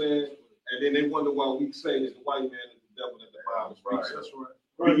what I'm saying? And then they wonder why we say that the white man is the devil that the Bible speaks. That's right.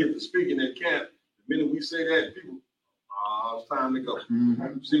 We get to speak in that camp. The minute we say that, people, it's time to go.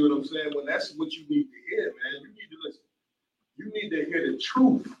 Mm-hmm. See what I'm saying? Well, that's what you need to hear, man. You need to listen. You need to hear the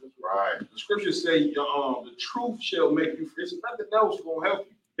truth. Right. The scriptures say, the truth shall make you free. There's nothing else going to help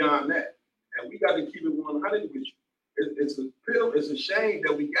you beyond that. And we got to keep it 100 with you. It's a shame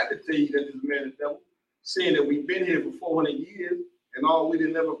that we got to tell you that this man is devil, saying that we've been here for 400 years and all we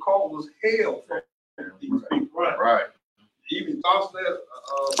didn't ever call was hell from these people. Right. Right. Even tossed that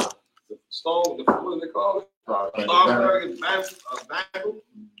the stone, what do they call it? Bangle.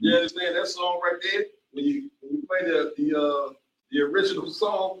 You understand that song right there? When you play the original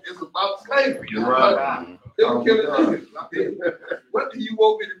song, it's about slavery. Right. They were killing niggas. I mean, what do you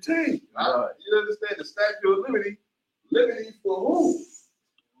want me to tell you? You understand the Statue of Liberty? Liberty for who?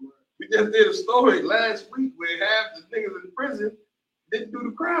 We just did a story last week where half the niggas in prison didn't do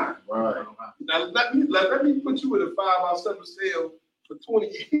the crime. Right. Now let me put you in a 5-hour cell for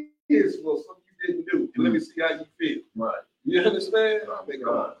 20 years for something you didn't do. And let me see how you feel. Right. You understand? Oh, come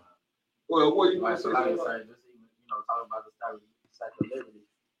on. Well, what you want to say? Like I say, just even talking about the Statue of Liberty.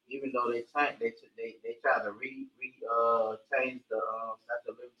 Even though they try to change the Statue of Liberty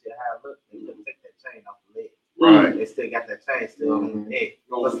to how it looks, they couldn't take that chain off the leg. Right. They still got that chain still on the head.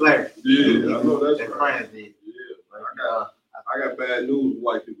 For slavery. Yeah, I know that's their right. friends did. Yeah. I got bad news with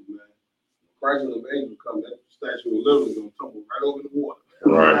white people, man. Christ and the angels come, that Statue of Liberty is gonna tumble right over the water.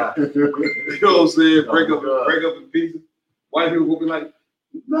 Right. You know what I'm saying? Break up in pieces. White people will be like,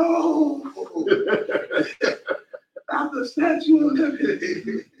 no, I'm the Statue of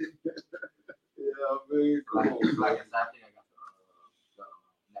Liberty. Yeah, I mean, come on. Like I think I got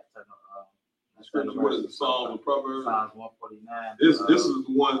the scripture. What is the Psalm of Proverbs? Psalms 149. This is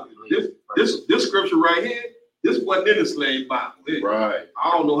the one. This scripture right here. This wasn't in the slave Bible. Right.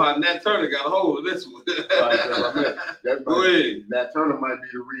 I don't know how Nat Turner got a hold of this one. Go ahead. Nat Turner might be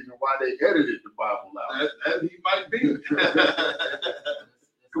the reason why they edited the Bible out. That he might be.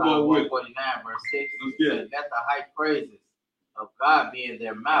 Come Psalm on with it. 149, verse 6. Yeah. Let the high praises of God be in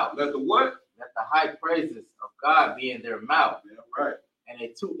their mouth. Let the what? Let the high praises of God be in their mouth. Yeah, right. And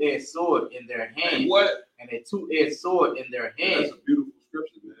a two-edged sword in their hand. And what? And a two-edged sword in their hand. That's a beautiful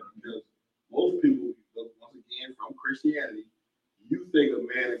scripture, man. Because most people, once again, from Christianity, you think a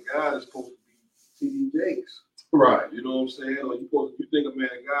man of God is supposed to be T.D. Jakes. Right. You know what I'm saying? Or you think a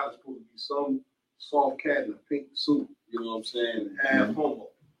man of God is supposed to be some soft cat in a pink suit. You know what I'm saying? Half homo.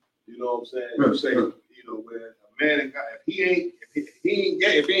 You know what I'm saying? You say, where a man of God, if he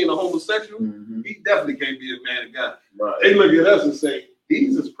ain't a homosexual, he definitely can't be a man of God. Right. They look at us and say,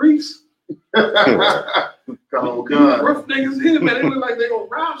 these is priests. Oh, God. Rough niggas here, man. They look like they gonna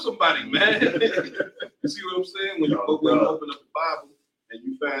rob somebody, man. You see what I'm saying? When you open up the Bible and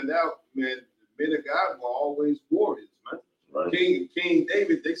you find out, man, the men of God were always warriors, man. Right. King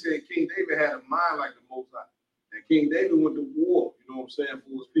David, they said King David had a mind like the Most High. And King David went to war, you know what I'm saying,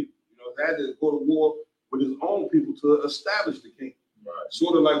 for his people. Had to go to war with his own people to establish the kingdom. Right.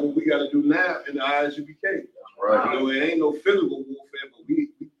 Sort of like what we got to do now in the ISUBK. Right. It ain't no physical warfare, but we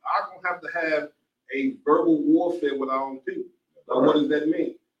are going to have to have a verbal warfare with our own people. Now, what does that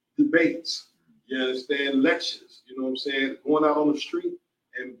mean? Debates. You understand? Lectures. You know what I'm saying? Going out on the street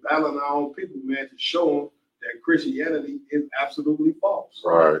and battling our own people, man, to show them that Christianity is absolutely false.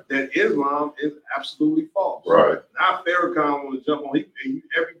 Right. That Islam is absolutely false. Right. Now Farrakhan want to jump on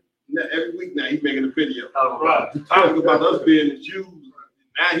every week now he's making a video. Talking about us being the Jews.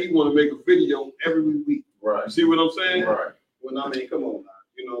 Now he want to make a video every week. Right. You see what I'm saying? Right. Well, I mean, come on now.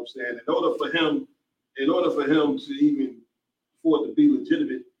 You know what I'm saying? In order for him to even for it to be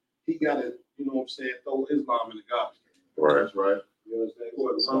legitimate, he gotta, you know what I'm saying, throw Islam in the garbage. Right. That's right. You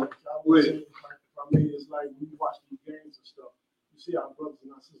understand? I mean, it's like when you watch these games and stuff, you see our brothers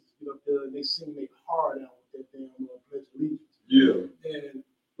and our sisters get up there and they sing their heart out with that damn Pledge of Allegiance. Yeah. And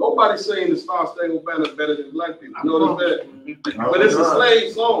nobody's saying the Star Spangled Banner better than black people. You know that? But it's a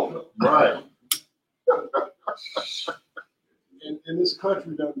slave song. Right. And this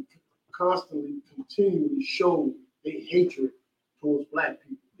country done constantly, continually show their hatred towards black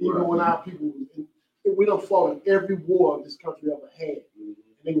people. Even when our people, we done fought in every war this country ever had. And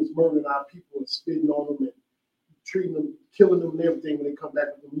they was murdering our people and spitting on them and treating them, killing them and everything when they come back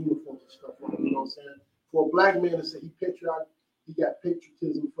with the uniforms and stuff. You know what I'm saying? For a black man to say he patriotic, he got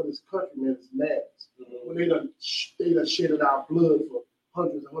patriotism for this country, man, it's madness. When they done shedded our blood for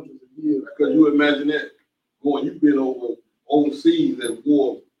hundreds and hundreds of years. Because you imagine that going, you've been overseas at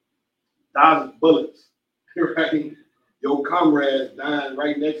war, dodging bullets, right? Your comrades dying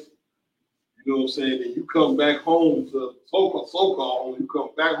right next to you. You know what I'm saying? And you come back home to so-called home, you come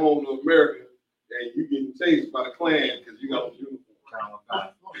back home to America and you getting chased by the Klan because you got a uniform.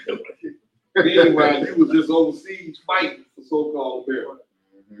 Meanwhile, you was just overseas fighting for so-called America.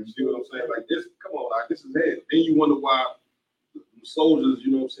 You see what I'm saying? Like this, come on, like this is hell. Then you wonder why the soldiers,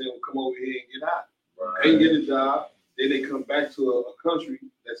 you know what I'm saying, will come over here and get out. Right. They get a job, then they come back to a country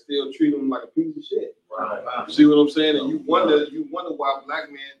that still treat them like a piece of shit. Right. You see what I'm saying? And you wonder why black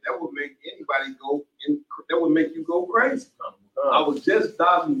men, that would make anybody that would make you go crazy. I was just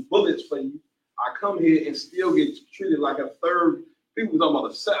dodging bullets for you. I come here and still get treated like a third. People talking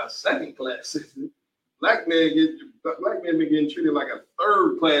about a second class citizen. Black men been getting treated like a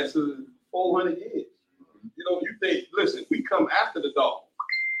third class citizen for 400 years. You know, you think, listen, we come after the dog.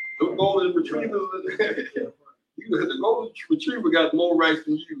 The golden retrievers, the golden retriever got more rights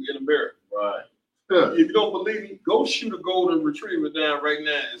than you in America. Right. If you don't believe me, go shoot a golden retriever down right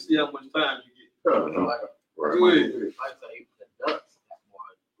now and see how much time you get. Go ahead.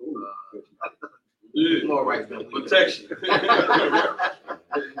 Yeah. More rights than protection.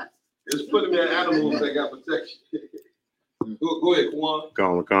 It's putting in animals that got protection. Go ahead,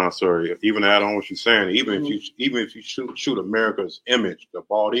 Kwan. Sorry. Even add on what you're saying. Even if you shoot America's image, the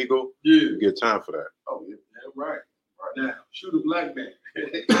bald eagle, you get time for that. Oh yeah, right. Now shoot a black man.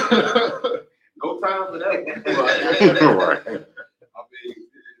 No time for that. Right. I mean,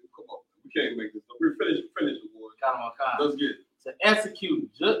 come on, we can't make this. We finish the war. Let's get it. To execute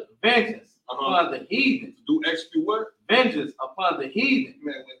vengeance upon the heathen. To execute what? Vengeance upon the heathen.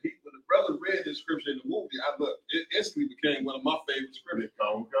 Man, when the brother read this scripture in the movie, it instantly became one of my favorite scriptures.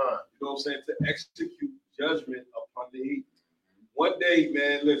 Oh God. You know what I'm saying? To execute judgment upon the heathen. One day,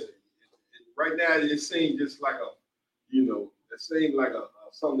 man, listen, right now it seems just like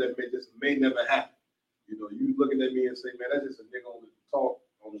something that may never happen. You know, you looking at me and say, man, that's just a nigga on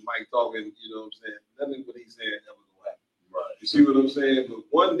the mic talking, you know what I'm saying? Nothing what he said ever gonna happen. Right. You see what I'm saying? But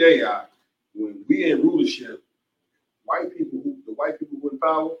one day, when we in rulership, the white people who in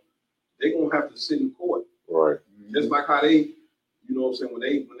power, they're gonna have to sit in court. Right. Just like how they, you know what I'm saying, when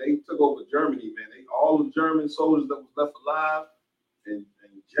they took over Germany, man, all the German soldiers that was left alive and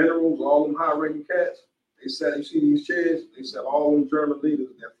generals, all them high-ranking cats, they sat, you see these chairs, they sat all them German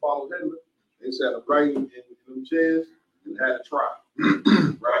leaders that followed Hitler, they sat up right in them chairs and had a trial.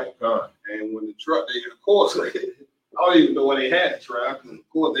 Right? And when the trial, of course, I don't even know why they had a trial, because of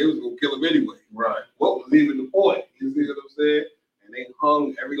course they was gonna kill him anyway. Right. What was even the point? You see what I'm saying? And they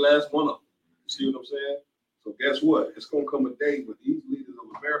hung every last one of them. You see what I'm saying? So guess what? It's gonna come a day where these leaders of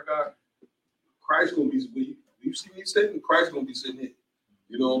America, Christ gonna be, you see me sitting, Christ gonna be sitting here.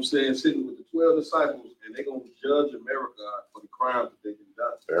 You know what I'm saying? Sitting with the 12 disciples, and they're gonna judge America for the crimes that they've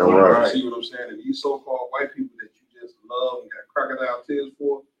done. Right. You see what I'm saying? And these so-called white people that you just love and got crocodile tears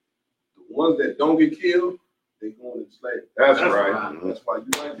for, the ones that don't get killed, they going to slavery. That's right. That's why you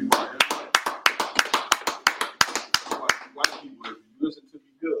white people. White people, if you listen to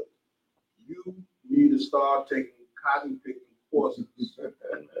me good, you need to start taking cotton picking courses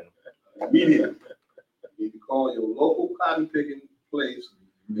immediately. You need to call your local cotton picking place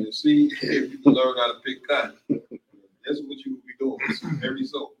and see if you can learn how to pick cotton. That's what you will be doing every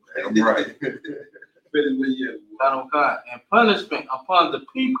so. Right. And punishment upon the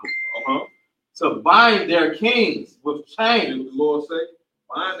people to bind their kings with chains. The Lord say,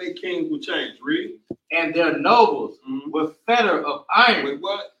 bind their kings with chains. Read. And their nobles with fetter of iron. With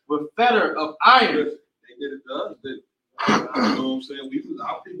what? With fetter of iron. They did it to us, didn't they? You know what I'm saying?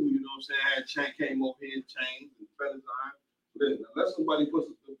 Our people, you know what I'm saying, came over here in chains and fetters of iron. Listen, unless somebody puts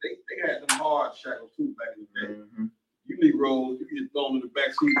they had them hard shackles too back in the day. You Negroes, you get thrown in the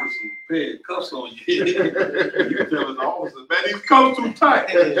back seat with some pair of cuffs on you. You tell the officer, man, these cuffs too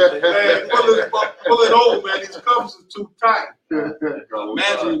tight. Man, pull it over, man. These cuffs are too tight.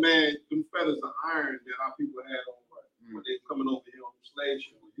 Imagine, man, them feathers of iron that our people had on when they coming over here on the slave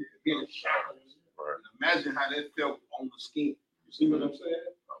ship with here shackles. Imagine how that felt on the skin. You see what I'm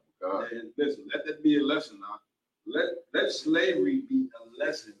saying? Oh, and listen, let that be a lesson now. Let slavery be a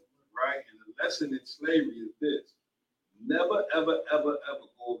lesson, right? And the lesson in slavery is this: never, ever, ever, ever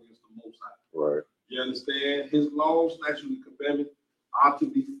go against the Most High. Right. You understand? His laws, statutes, and commandments are to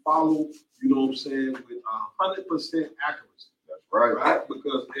be followed. You know what I'm saying? With 100% accuracy. That's right. Right?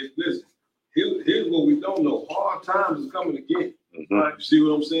 Because listen, here's what we don't know: hard times is coming again. Right? You see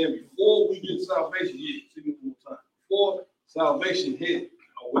what I'm saying? Before we get salvation, see me one more time. Before salvation hit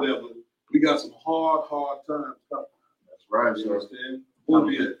or whatever, we got some hard times coming. That's right. You understand? Who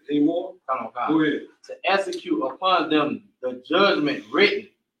be it? Any more? Come on, Go ahead. To execute upon them the judgment written.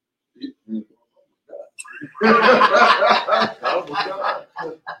 Oh my God.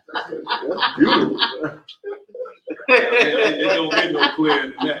 That's beautiful. It don't get no clearer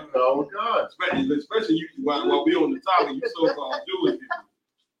than that. Oh my God. Especially you, while we on the topic, you so-called Jewish people.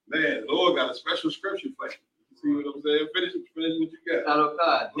 Man, the Lord got a special scripture for you. See what I'm saying? Finish what you got. Child of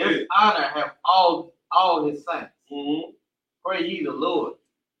God, Go this ahead. honor have all his saints. Mm-hmm. Pray ye the Lord.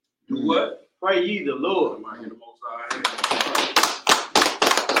 Do what? Pray ye the Lord. I might hear the Most High.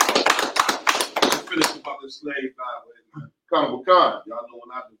 Let's finish about this slave Bible. Come. Y'all know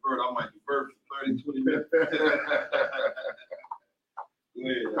when I divert, I might divert for 30, 20 minutes.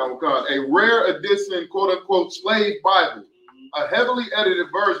 Come. A rare edition, quote unquote, slave Bible, a heavily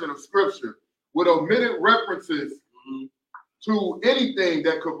edited version of scripture with omitted references to anything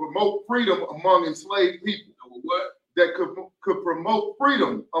that could promote freedom among enslaved people. What? That could promote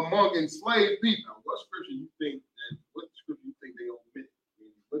freedom among enslaved people. Now, what scripture you think they omit?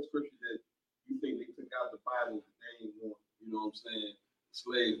 What scripture that you think they took out the Bible that they didn't want, you know what I'm saying,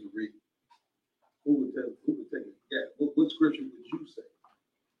 slaves to read? Who would take it? Yeah. What scripture would you say?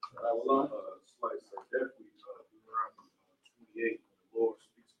 Definitely Deuteronomy 28, when the Lord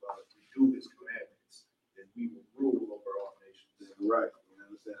speaks about if we do his commandments, then we will rule over all nations. Right. You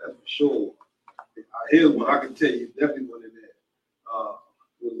understand? That's for sure. Here's what I can tell you. Definitely one in there.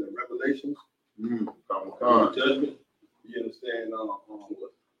 What is that? Revelations. Judgment. You understand?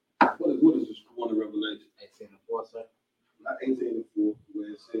 What is this one in Revelation? 18:4, sir. Not 18:4,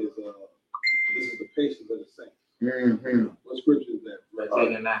 where it says, "This is the patience of the saints." Mm-hmm. What scripture is that?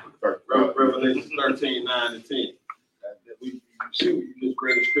 13:9. Revelation 13:9-10. You just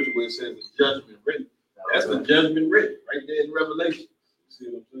read a scripture where it says the judgment written. That's the judgment written right there in Revelation. You see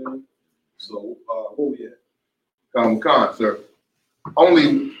what I'm saying? So, where we at? Come, sir.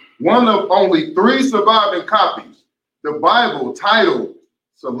 One of only 3 surviving copies. The Bible titled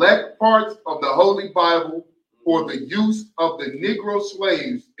 "Select Parts of the Holy Bible for the Use of the Negro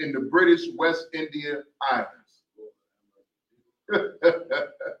Slaves in the British West India Islands." Nice.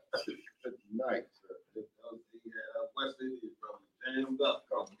 West Indies, brother. Jammed up.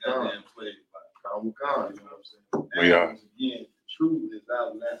 Goddamn slave. Come. You know what I'm saying? We are. Again, the truth is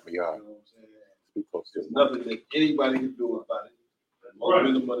out now. We are. You know what I'm saying? There's nothing that anybody can do about it. The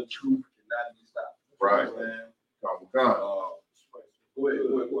momentum of the truth cannot be stopped. Right. You know what I'm saying? Come. Go ahead.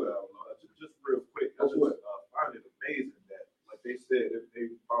 Just real quick, I just find it amazing that, like they said, if they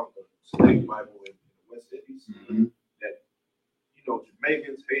found the slave Bible in the West Indies, that, you know,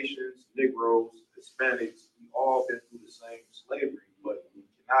 Jamaicans, Haitians, Negroes, Hispanics, we all been through the same slavery, but we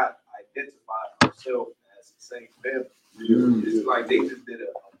cannot identify ourselves as the same family. It's like they just did an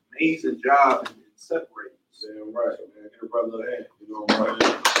amazing job in separating. Damn right, man. Get a brother a hand. You know what I'm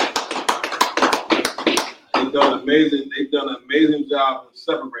saying? They've done an amazing job of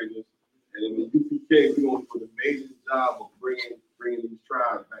separating us. And in the UPK, we're going to do an amazing job of bringing these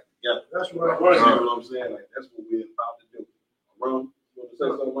tribes back together. That's right. You know what I'm saying? Like, that's what we're about to do. Ron, you want to say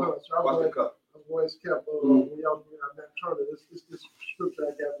something? Watch the cup. I've always kept, when y'all bring out that Turner, this scripture I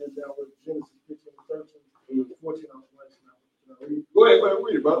got written down with Genesis 15:13, 14. I was writing out. Go ahead,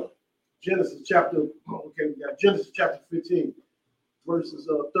 read it, brother. Genesis chapter, we got Genesis chapter 15, verses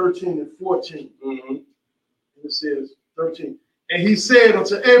 13 and 14. And it says, 13. And he said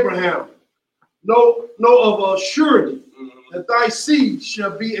unto Abraham, Know of a surety that thy seed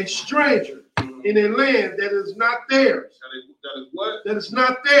shall be a stranger in a land that is not theirs. That is what? That is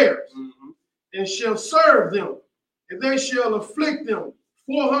not theirs. And shall serve them, and they shall afflict them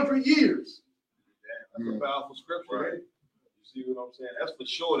 400 years. That's a powerful scripture, right? You see what I'm saying? That's for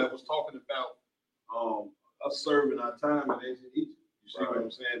sure. That was talking about us serving our time in ancient Egypt. You see what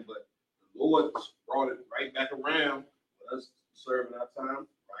I'm saying? But the Lord brought it right back around with us serving our time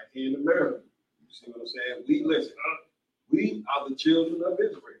right here in America. You see what I'm saying? We are the children of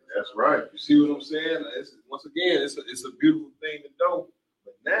Israel. That's right. You see what I'm saying? Once again, it's a beautiful thing to know.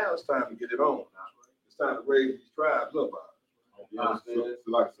 But now it's time to get it on. It's time to raise these tribes up. You understand?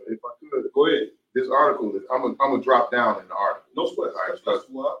 So if I could, Go ahead. this article is, I'm gonna drop down in the article. No sweat.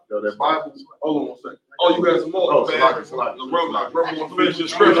 That Bible. Hold on one second. Oh, you got some more? Oh, man. Salaki. The brother want to finish the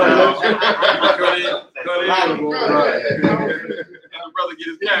scripture. Cut in. And the brother get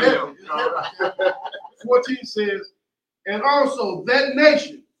his cameo. 14 says, and also that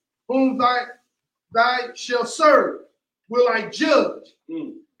nation whom thy shall serve will I judge,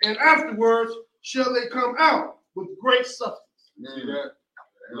 and afterwards shall they come out with great substance. See that?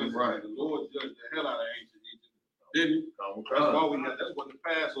 That's right. The Lord judged the hell out of ancient Egypt, didn't he? That's what the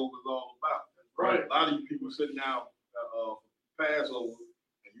Passover is all about. Right. A lot of you people sitting down Passover,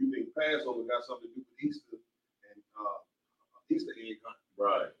 and you think Passover got something to do with Easter and Easter egg hunting.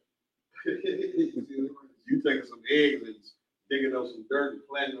 Right. You taking some eggs and digging up some dirt and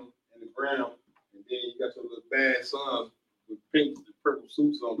planting them in the ground, and then you got your little bad son with pink and purple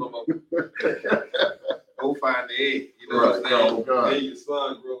suits on. Go find the egg. You know what I'm saying? Then your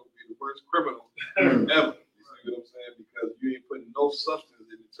son grows to be the worst criminal ever. You see what I'm saying? Because you ain't putting no substance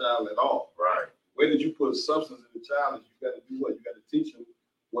in the child at all. Right. Where did you put substance in the child? Is you got to do what? You got to teach them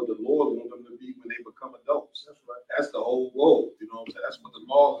what the Lord wants them to be when they become adults. That's right. That's the whole goal. You know what I'm saying? That's what the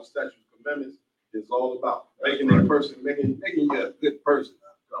laws and statutes and commandments is all about. Making a person, making you a good person.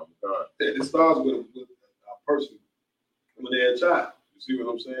 It starts with a person when they're a child. You see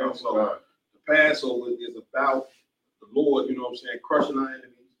what I'm saying? So the Passover is about the Lord, you know what I'm saying, crushing our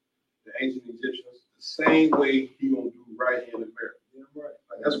enemies, the ancient Egyptians, the same way he gonna do right here in America. Yeah, right.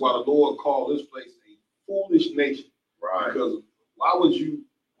 Like, that's why the Lord called this place a foolish nation. Right. Because why would you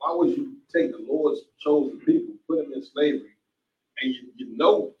take the Lord's chosen people, put them in slavery, and you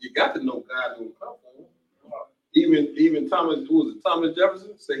got to know God will come for them. Even Thomas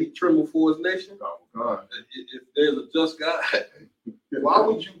Jefferson said he trembled for his nation. If there's a just God, why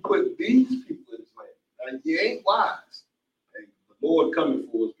would you put these people in slavery? Like, you ain't wise. And the Lord coming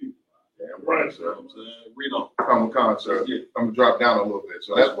for his people. Damn right, sir. I'm saying, read on. Come on, sir. Yeah. I'm gonna drop down a little bit.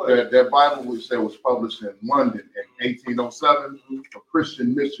 So that Bible was published in London in 1807 for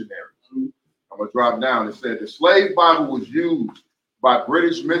Christian missionaries. I'm gonna drop down. It said the slave Bible was used by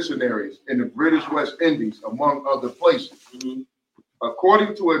British missionaries in the British West Indies, among other places.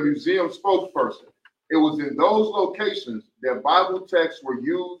 According to a museum spokesperson, it was in those locations that Bible texts were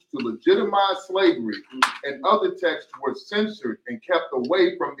used to legitimize slavery, and other texts were censored and kept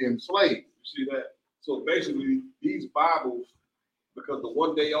away from the enslaved. You see that? So basically, these Bibles, because the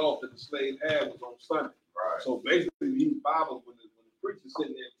one day off that the slave had was on Sunday. Right. So basically, these Bibles, when the preacher's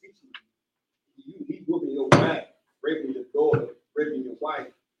sitting there teaching you, he's whooping your back, raping your daughter, raping your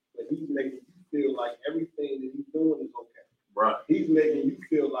wife, but he's making you feel like everything that he's doing is okay. Right. He's making you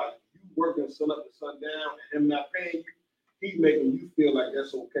feel like you working sun up to sundown and him not paying you. He's making you feel like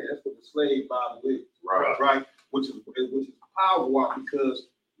that's okay. That's what the slave Bible is. Right. Right. Which is powerful because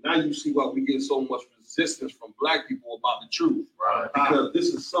now you see why we get so much resistance from black people about the truth. Right. Because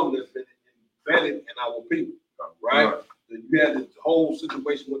this is something that's been embedded in our people. Right. You had the whole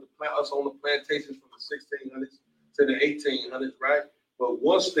situation with us on the plantations from the 1600s to the 1800s, right? But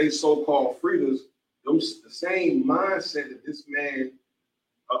once they so-called freed us, the same mindset that this man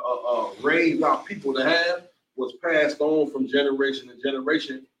raised our people to have was passed on from generation to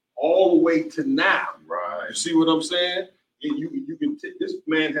generation all the way to now. Right. You see what I'm saying? You can this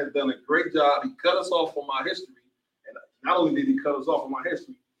man has done a great job. He cut us off from our history, and not only did he cut us off from our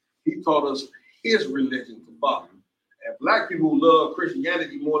history, he taught us his religion to follow. And black people love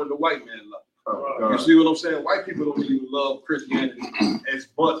Christianity more than the white man love. You see what I'm saying? White people don't even love Christianity as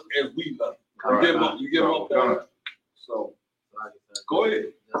much as we love it. You get my point? So, go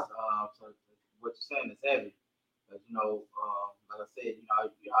ahead. So what you're saying is heavy. Because, like I said,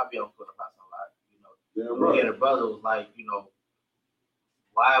 I'll be on Twitter about a lot. The brother was like,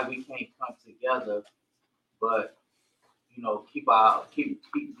 why we can't come together, but, keep what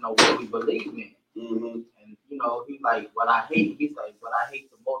we believe in. And he's like, what I hate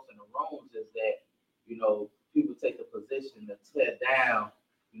the most in the rooms is that people take the position to tear down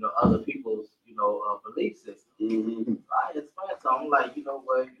other people's belief system. I explain to them like,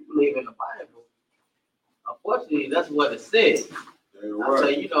 what you believe in the Bible, unfortunately that's what it says. I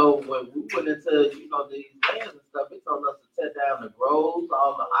say, when we went into these lands and stuff, it told us to tear down the groves,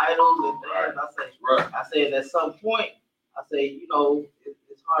 all the idols and that. I say at some point,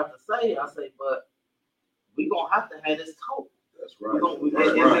 it's hard to say. I say, but we're gonna have to have this talk. That's right.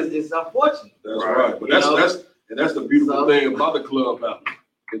 It's unfortunate. That's right. But that's the beautiful thing about the club out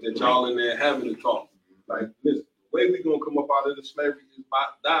is that y'all in there having a talk. Like, listen, the way we gonna come up out of the slavery is by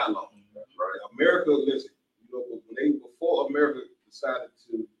dialogue. That's right. America, listen, before America decided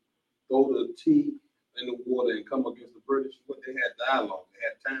to throw the tea in the water and come against the British, what they had dialogue. They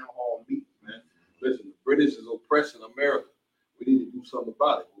had town hall meetings, man. Listen, the British is oppressing America. We need to do something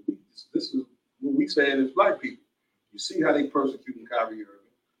about it. This is what we saying as black people. You see how they persecuting Kyrie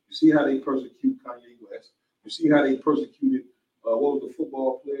Irving. You see how they persecute Kanye West. You see how they persecuted, what was the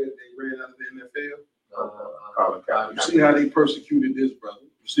football player they ran out of the NFL? You see how they persecuted this brother.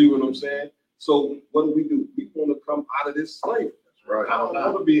 You see what I'm saying? So what do? We want to come out of this slavery. That's right. I don't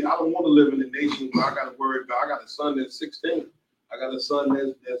want to live in a nation where I got to worry about, I got a son that's 16. I got a son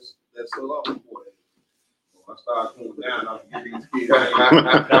that's so out before that. I start cooling down, I can get these kids.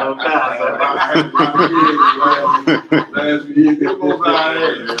 Last year, it goes out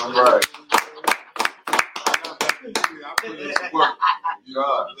there. Right. I put in some work.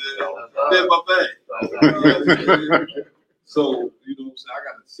 Did my thing. So, you know what I'm saying? I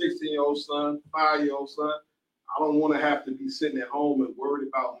got a 16-year-old son, 5-year-old son. I don't want to have to be sitting at home and worried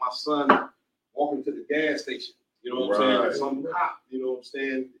about my son walking to the gas station. You know what I'm saying? Some cop, you know what I'm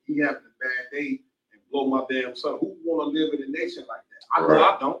saying? He having a bad day and blow my damn son. Who want to live in a nation like that? I know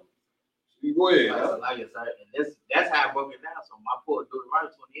I don't. You go ahead. That's how I broke it down. So my poor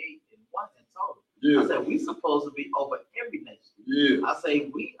Deuteronomy 28 and 1 and told. I said we supposed to be over every nation. Yeah. I say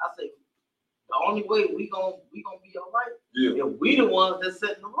the only way we gonna be all right if we the ones that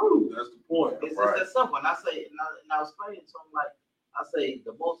setting the rules. That's the point. It's just that simple. And I say, and I was explaining to him like, I say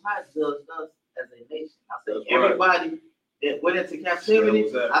the Most High judged us as a nation. I say everybody that went into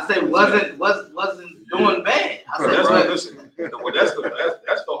captivity, I say wasn't doing bad. I said,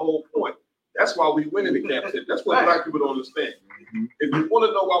 that's the whole point. That's why we went into captivity. That's what black people don't understand. If you want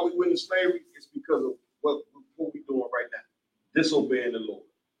to know why we went into slavery, it's because of what we're doing right now, disobeying the Lord.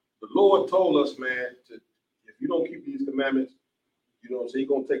 The Lord told us, man, if you don't keep these commandments, you know what I'm saying, He's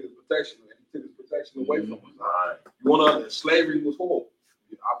going to take His protection, and He took His protection away from us. You want to, slavery was horrible.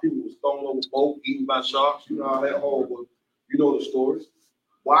 Our people was thrown over boat, eaten by sharks. You know how that horrible. You know the stories.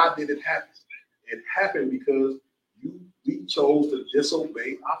 Why did it happen? It happened because we chose to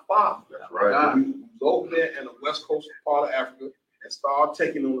disobey our Father. That's right. We was over there in the west coast part of Africa and started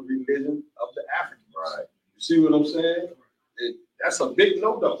taking on the religion of the Africans. Right. You see what I'm saying? That's a big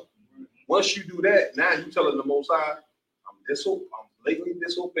no-no. Once you do that, now you telling the Most High, I'm blatantly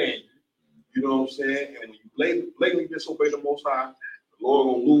disobeying you. You know what I'm saying? And when you blatantly disobey the Most High, the Lord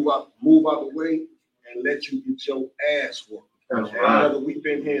will move out the way and let you get your ass whooped. That's right. Brother, we've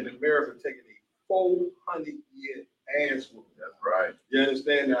been here in America taking a 400-year ass whooping. That's right. You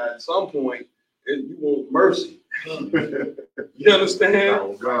understand? Now, at some point, you want mercy. You understand?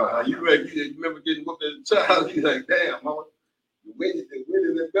 Oh, God. You remember getting whooped as a child? You're like, damn, mama. Where did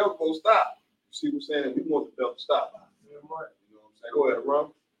that belt go stop? You see what I'm saying? We want the belt to stop. Yeah, right. You know what I'm saying? Go ahead,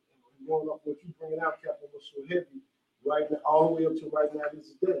 Ron. Going up what you bringing out, Captain, was so heavy right now, all the way up to right now this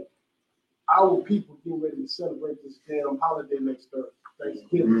day. Our people getting ready to celebrate this damn holiday next Thursday,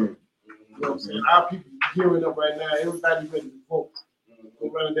 Thanksgiving. You know what I'm saying? Our people gearing up right now. Everybody ready to vote. We're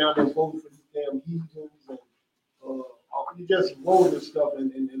running down there voting for these damn heathens and you just voting and stuff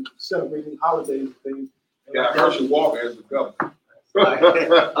and celebrating holidays and things. Yeah, Herschel Walker as the governor.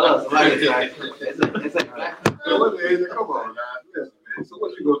 It's a Come on, guys. Listen, man. So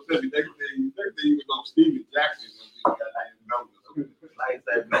what you gonna tell me next day you gonna Steven Jackson is gonna be governor?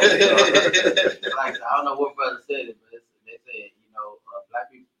 Like I don't know what brother said it, but they said, you know, black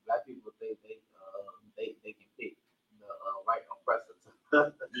people they can pick the right oppressor.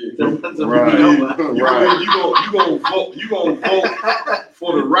 Right. You gonna vote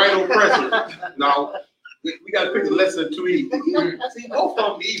for the right oppressor. Now we gotta pick the lesser of two evils. See, both of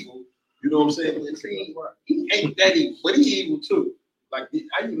them evil. You know what I'm saying? But see, he ain't that evil, but he evil too. Like,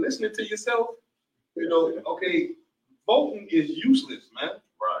 are you listening to yourself? You know, okay, voting is useless, man.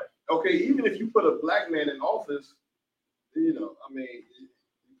 Right. Okay, even if you put a black man in office, you know, I mean, you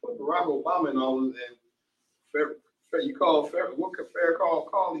put Barack Obama in office and you call what could fair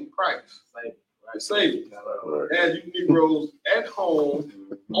call him Christ? The Savior. And you Negroes at home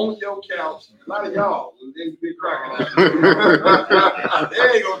on your couch, a lot of y'all was in big cracking. They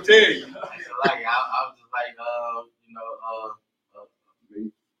ain't gonna tell you. I was just like, you know,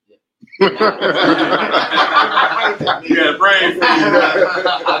 You got a brain freeze. I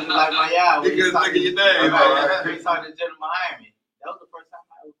was just like, my y'all. You couldn't think of your name. We talked to General Miami. That was the first time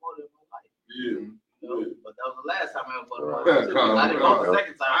I ever voted in my life. Yeah. You know? But that was the last time I ever voted in my life. I didn't on. go the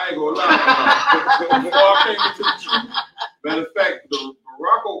second time. I ain't gonna lie. Before I came into the truth, matter of fact,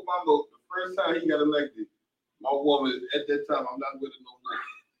 Barack Obama, the first time he got elected, my woman at that time, I'm not with her no more,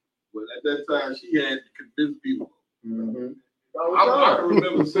 but at that time she had to convince people. Mm-hmm. I can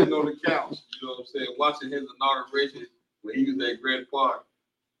remember sitting on the couch, you know what I'm saying, watching his inauguration when he was at Grant Park,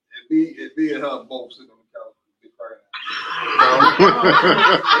 and me and her both sitting on the couch.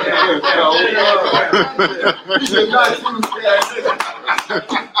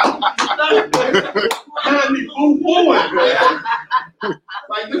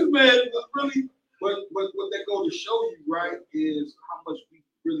 Like, this man really, what they go to show you, right, is how much we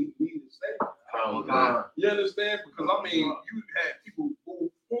really need to say. You understand? Because I mean, you had people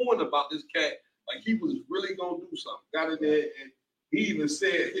booing about this cat like he was really gonna do something. Got in there and he even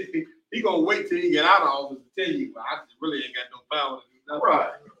said he gonna wait till he get out of office to tell you, I really ain't got no power to do nothing.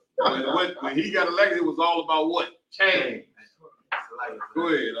 Right. When he got elected, it was all about what? Change. Like, Go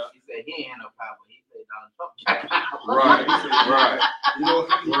ahead. He said he ain't had no power. He said Donald Trump got power. Right. Right. You know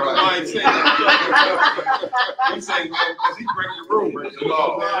why he saying that? He's saying because he breaks the rules. And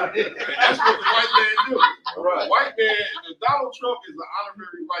that's what the white man do. Right. White man, Donald Trump is an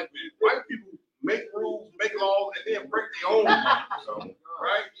honorary white man. White people make rules, make laws, and then break their own laws.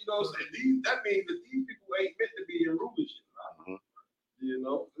 Right? You know what I'm saying? That means that these people ain't meant to be in rulership. Right? You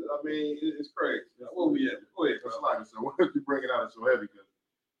know, I mean, it's crazy. Where we at? Go ahead. That's like I said, why did you bring it out so heavy? Because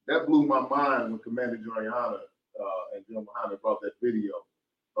that blew my mind when Commander Juliana and General Muhammad brought that video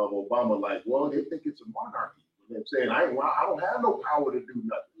of Obama. Like, well, they think it's a monarchy. They're saying I don't have no power to do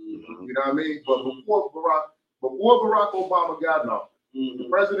nothing. You know what I mean? But before Barack Obama got in office, the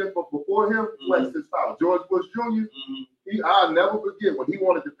president before him flexed his power. George Bush Jr. I'll never forget when he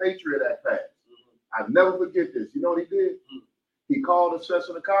wanted the Patriot Act passed. I'll never forget this. You know what he did? He called a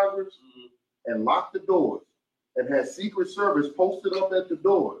session of Congress and locked the doors and had Secret Service posted up at the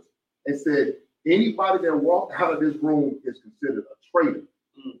doors and said, anybody that walked out of this room is considered a traitor.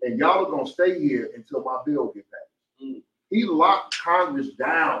 And y'all are going to stay here until my bill gets passed. He locked Congress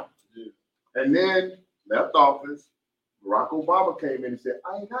down and then left office. Barack Obama came in and said,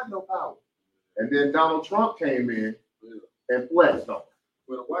 I ain't got no power. And then Donald Trump came in and flexed on him.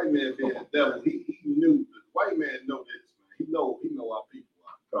 Well, the white man being the devil, he knew, the white man know this. He know our people.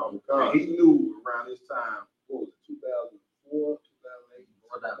 He knew around this time, what was it, 2004,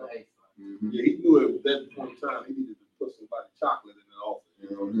 2008? Yeah, he knew at that point in time he needed to put somebody chocolate in the office. You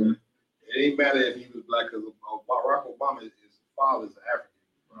know what I'm saying? It ain't matter if he was black, because Barack Obama, his father is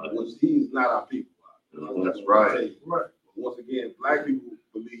African, which he's not our people. That's right. But once again, black people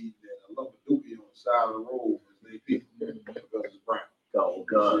believe that a lump of dookie on the side of the road is their people because it's brown. Oh,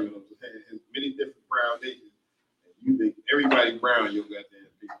 God. You know what I'm saying? There's many different brown nations. You think everybody brown, your goddamn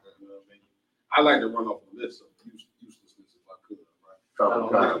people. You know what I mean? I like to run off a list of uselessness if I could, right? I'm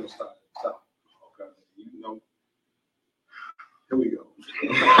gonna stop. Okay. You know. Here we go.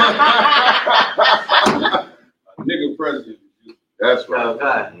 A nigga president. That's right. Okay.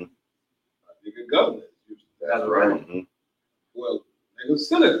 A nigga governor. That's right. Well, nigga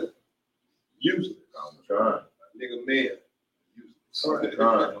senator. Useless. A nigga mayor.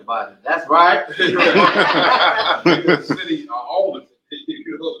 That's right. The city are aldermen.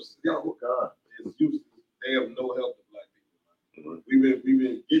 You know, it's useless. They have no help to black people. We've been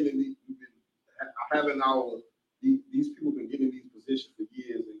getting these. We've been having these people been getting these positions for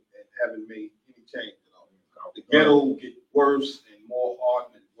years and haven't made any change at all. The ghetto get worse and more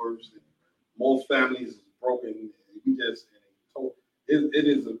hardened and worse, and more families is broken. We just it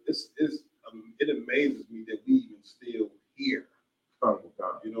amazes me that we even still here.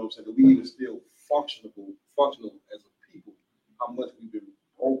 You know what I'm saying? That we even still functional as a people. How much we've been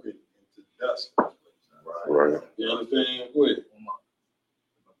broken into dust. Right. You understand? Go ahead.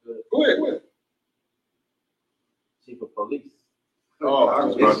 Go ahead. Chief of police. Oh, I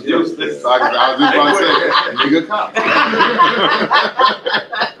was about to say, nigga cop.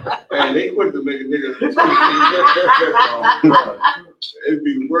 Man, they quit to make a nigga. It'd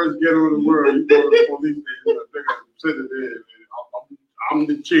be the worst ghetto in the world. You go to the police station, nigga sitting there. I'm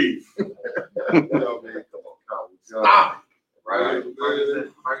the chief. You know, man, come on, stop. Right.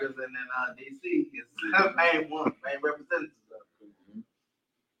 Ferguson and DC is the main representatives.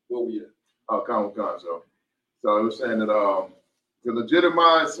 Where we at? Common. So it was saying that to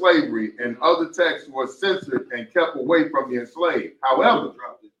legitimize slavery and other texts were censored and kept away from the enslaved. However,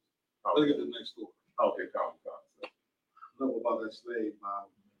 look at the next story. Okay, common. Enough about that slave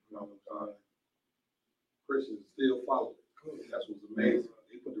Christians still follow it. That's what's amazing.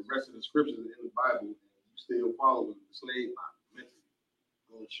 They put the rest of the scriptures in the Bible, and you still following the slave mentally.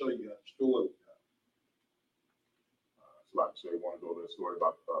 Going to show you how to destroy it. Like, so you want to go to the story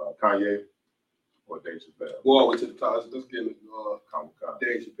about Kanye or Dave Chappelle? Go all the way to the top. Let's get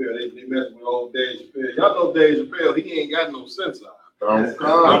Dave Chappelle. They messing with old Dave Chappelle. Y'all know Dave Chappelle. He ain't got no sense out. I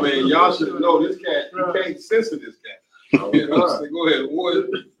mean, y'all should know this cat. You can't censor this cat. You know, so go ahead. What?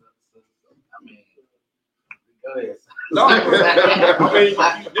 Go ahead. No, I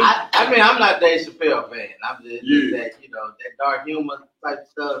mean, I'm not Dave Chappelle fan. I'm just that, that dark humor type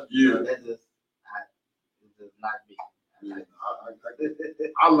stuff. Yeah, that's just not me.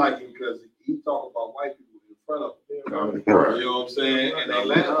 I like him because he talk about white people in front of him. You know what I'm saying? And they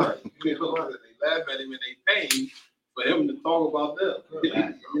laugh. They laugh at him and they pay him for him to talk about them. Go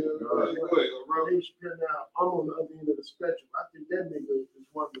ahead, now, I'm on the other end of the spectrum. I think that nigga is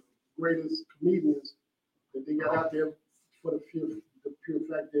one of the greatest comedians that they got out there for the pure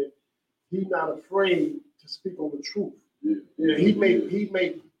fact that he's not afraid to speak on the truth. He made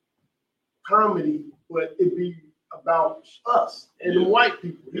comedy, but it be about us and the white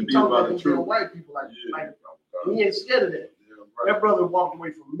people. He talking about them being white people like he ain't scared of that. That brother walked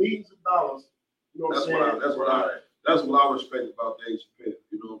away from millions of dollars. You know what I'm saying? That's what I respect about Dave Chappelle.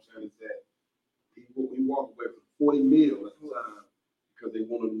 You know what I'm saying? Is that he walked away from 40 mil at the time because they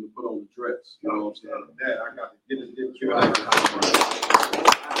wanted him to put on the dress. You know what I'm saying? That I got to get it. A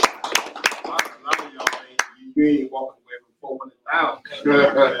lot of y'all you ain't walking away from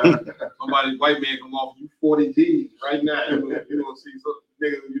 400,000. Somebody white man come off you 40 G's right now. You don't see some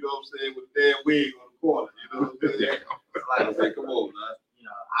nigga. You know what I'm saying, with a damn wig on the corner. You know what I'm saying? Like, say, come on, man. You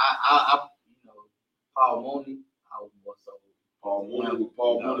know, I Paul Mooney, I was more so. Paul Mooney,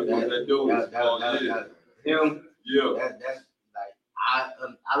 what that dude? Him, that's like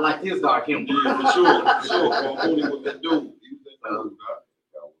I like his dark humor. Yeah, for sure. Paul Mooney, what that dude? He was that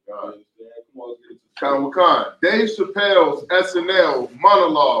dude, Come on. Dave Chappelle's SNL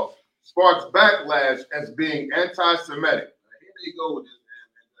monologue sparks backlash as being anti-Semitic. Here they go with this,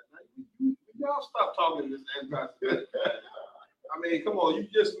 man. Y'all stop talking this anti-Semitic. I mean, come on, you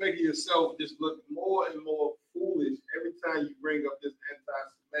just making yourself just look more and more foolish every time you bring up this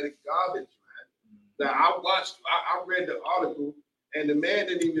anti-Semitic garbage, man. Now, I read the article, and the man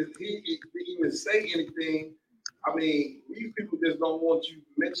didn't even say anything. I mean, these people just don't want you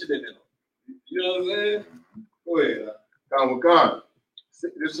mentioning it. You know what I'm saying? Go ahead.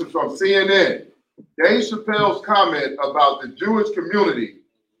 This is from CNN. Dave Chappelle's comment about the Jewish community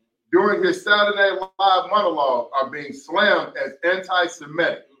during his Saturday Night Live monologue are being slammed as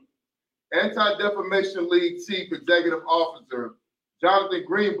anti-Semitic. Anti-Defamation League Chief Executive Officer Jonathan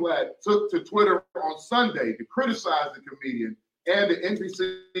Greenblatt took to Twitter on Sunday to criticize the comedian and the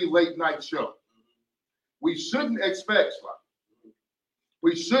NBC late night show. We shouldn't expect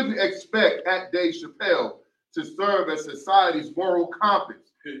at Dave Chappelle to serve as society's moral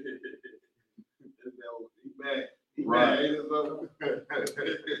compass.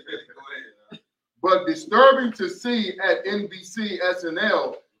 But disturbing to see at NBC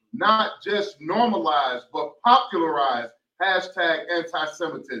SNL not just normalize but popularize hashtag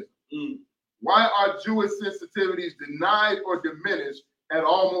anti-Semitism. Why are Jewish sensitivities denied or diminished at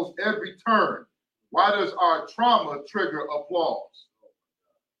almost every turn? Why does our trauma trigger applause?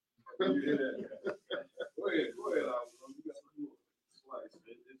 Go ahead.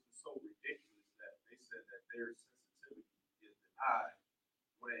 It's so ridiculous that they said that their sensitivity is denied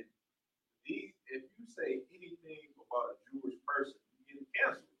when if you say anything about a Jewish person, you get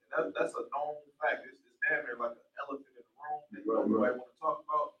canceled. And that's a known fact. It's damn near like an elephant in the room that nobody want to talk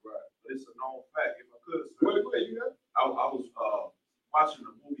about. Right. But it's a known fact. If I could, I was watching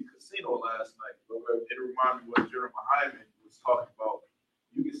the movie Casino last night. It reminded me what Jeremy Hyman was talking about.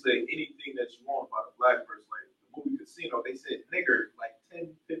 You can say anything that you want about a black person. Like the movie Casino, they said nigger like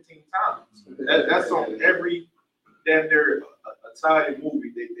 10, 15 times. That's on every damn near Italian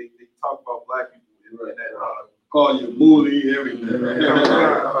movie. They talk about black people in that call you bully, everything.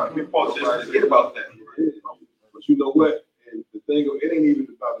 People just forget about that. But you know what? And the thing, it ain't even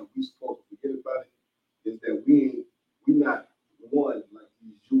about that we supposed to forget about it. Is that we not one like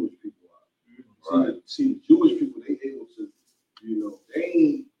these Jewish people are. See, the Jewish people, they able to, they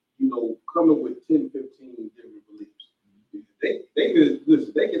ain't, coming with 10, 15 different beliefs.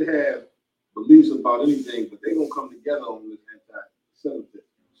 They can have beliefs about anything, but they gonna come together on this anti-Semitism.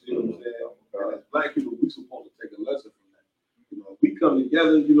 See what I'm saying? And as black people, we supposed to take a lesson from that. We come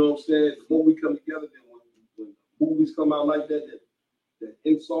together, you know what I'm saying? The more we come together, then when movies come out like that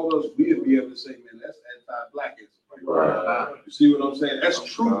insult us, we'll be able to say, man, that's anti-blackism. Right. You see what I'm saying? That's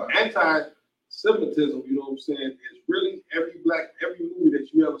true anti-Semitism, you know what I'm saying, is really every movie that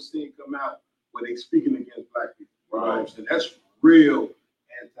you ever seen come out where they speaking against black people. Right. You know what I'm saying? That's real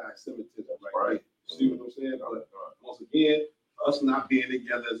anti-Semitism right there. See what I'm saying? Once again, us not being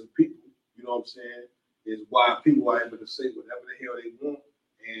together as a people, you know what I'm saying, is why people are able to say whatever the hell they want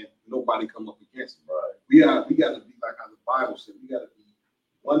and nobody come up against them. Right. We got to be like how the Bible said. We got to be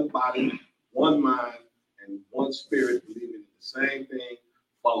one body, one mind, and one spirit, believing in the same thing,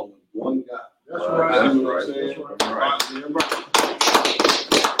 following one God. That's right. That's what I'm saying.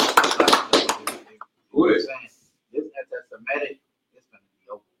 This anti-Semitic, it's going to be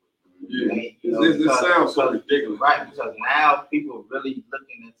over with. Yeah. This sounds so ridiculous. Right, because now people are really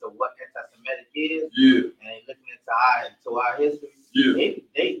looking into what anti-Semitic is. Yeah. And they looking into our history. Yeah.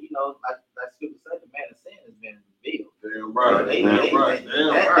 They like people said, the man of sin has been revealed. Damn right.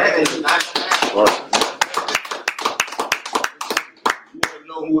 That is not right. You want to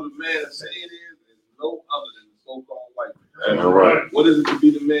know who the man of sin is? There's no other than the so-called white man. That's right. What is it to be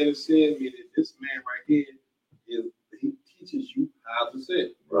the man of sin? Meaning this man right here he teaches you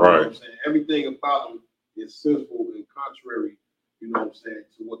opposite. Right. You know what I'm saying? Everything about them is sinful and contrary, you know what I'm saying,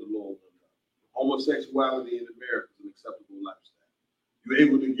 to what the Lord wants. Homosexuality in America is an acceptable lifestyle. You're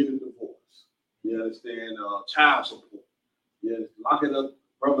able to get a divorce. You understand? Child support. Yeah, locking up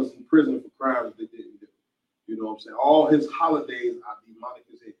brothers in prison for crimes they didn't do. You know what I'm saying? All his holidays are demonic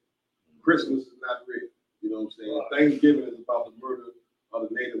as hell. Christmas is not real. You know what I'm saying? Thanksgiving is about the murder of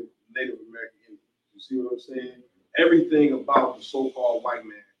the Native American Indians. You see what I'm saying? Everything about the so-called white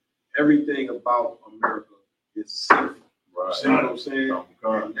man, everything about America is sinful. Right. You see what I'm saying?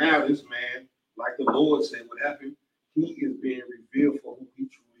 And now this man, like the Lord said, what happened? He is being revealed for who he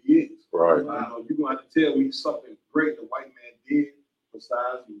truly is. Right. You're going to have to tell me something great the white man did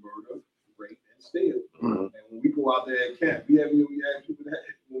besides murder, rape, and steal. Mm-hmm. And when we go out there at camp, we ask people that.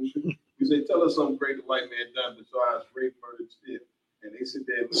 We say, tell us something great the white man done besides rape, murder, and steal. And they sit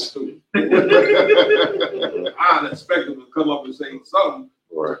there and listen to it. I'd expect them to come up and say something.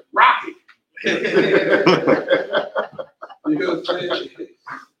 Right. Rocky. You know what I'm saying?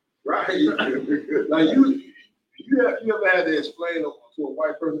 Right. Like you ever had to explain to a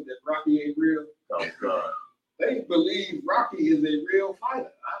white person that Rocky ain't real? Oh, God. They believe Rocky is a real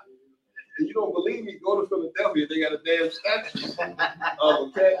fighter. If you don't believe me, go to Philadelphia. They got a damn statue of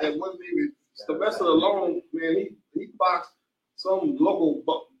a cat that wasn't even Sylvester alone. Man, he boxed some local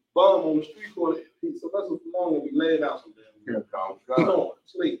bum on the street corner. Sylvester Stallone will be laid out some damn. Come on,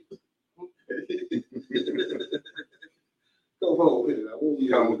 sleep. Go home with it.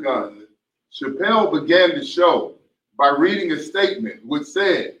 Chappelle began the show by reading a statement which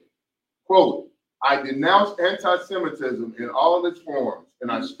said, quote, "I denounce anti-Semitism in all its forms,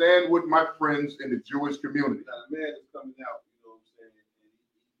 and I stand with my friends in the Jewish community." Now, the man is coming out, you know what I'm saying, and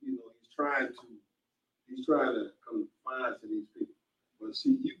you know, he's trying to confine to these people. But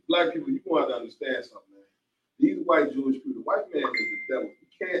see, you black people, you want to understand something, man. These white Jewish people, the white man is the devil. You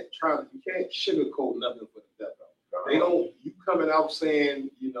can't sugarcoat nothing for the devil. They don't. You coming out saying,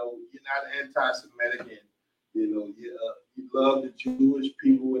 you know, you're not anti-Semitic and you know you love the Jewish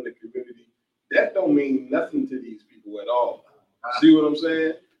people in the community. That don't mean nothing to these people at all. See what I'm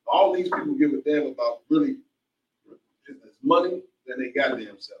saying? All these people give a damn about really is money than they got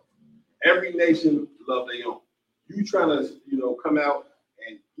themselves. Every nation love their own. You trying to, you know, come out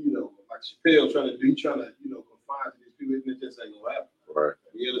and, you know, like Chappelle trying to, you know, confine to these people, it just ain't gonna happen. Right.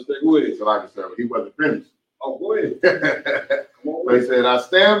 You understand? Go ahead. So like I said, he wasn't finished. Oh, go ahead. They said, I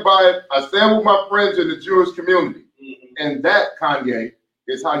stand with my friends in the Jewish community. Mm-hmm. And that, Kanye,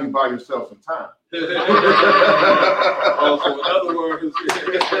 is how you buy yourself some time. So in other words,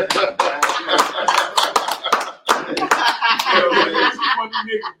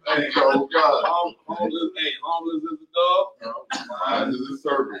 homeless is a dog. This is a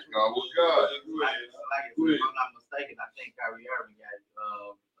service, God. Well, God. If I'm not mistaken, I think Kyrie Irving got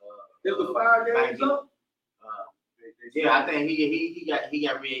is the 5 games up? Yeah, I think he got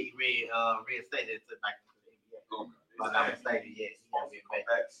reinstated to back to the NBA. If I'm not mistaken, yes, he got reinstated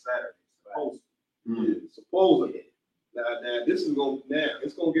back Saturday. Supposedly. Now this is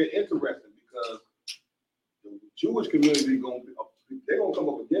it's gonna get interesting because the Jewish community they're gonna come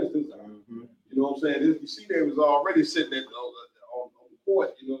up against this. Mm-hmm. You know what I'm saying? You see, they was already sitting on the court.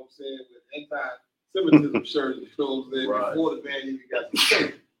 You know what I'm saying, with anti-Semitism shirts and clothes there before the man even got to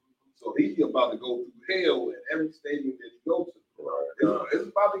stadium. So he's about to go through hell at every stadium that he goes to. It's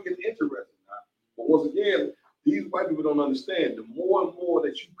about to get interesting now. But once again, these white people don't understand. The more and more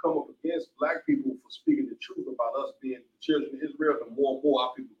that you come up against black people for speaking the truth about us being children of Israel, the more and more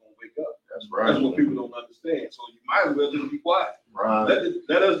our people are going to wake up. That's right. That's what people don't understand. So you might as well just be quiet. Right.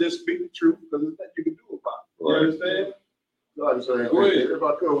 Let us just speak the truth because there's nothing you can do about it. You understand? No, I'm saying, if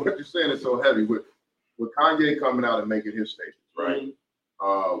I could, what you're saying is so heavy with Kanye coming out and making his statements, right?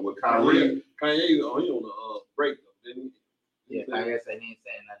 Mm-hmm. With Kyrie. Kanye, he on the break, didn't he? Yeah, Kanye said he ain't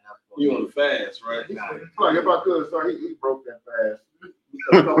saying nothing else. He on the fast, right? Like, if I could, sorry, he broke that fast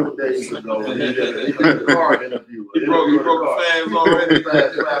a couple of days ago. He did a car interview. He broke the fast already.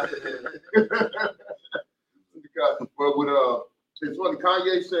 But with it's funny,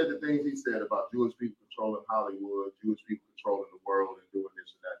 Kanye said the things he said about Jewish people controlling Hollywood, Jewish people controlling the world and doing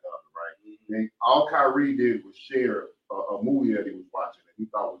this and that and the other, right? Mm-hmm. And all Kyrie did was share a movie that he was watching that he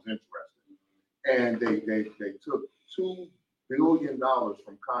thought was interesting. And they took $2 billion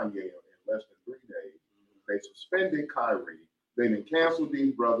from Kanye in less than 3 days. They suspended Kyrie. They then canceled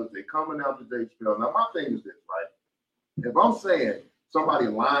these brothers. They coming out to Dave Chappelle. Now, my thing is this, right? If I'm saying somebody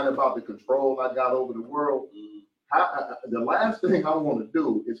lying about the control I got over the world, the last thing I want to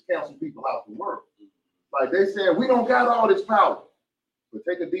do is cancel people out the world. Like they said, we don't got all this power. But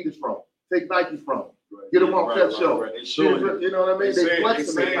take Adidas from them. Take Nike from them. Get them off that show. Right. They showing it. You know what I mean? They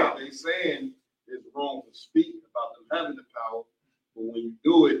flexing their power. They saying it's wrong to speak about them having the power, but when you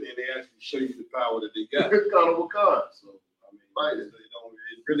do it, then they actually show you the power that they got. It's kind of a con. So I mean, it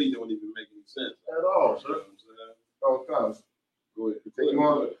really don't even make any sense at all, sir. Kawakan. Go ahead. Take him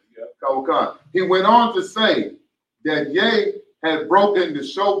on. Kawakan. He went on to say that Ye had broken the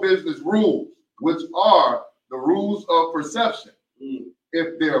show business rules, which are the rules of perception.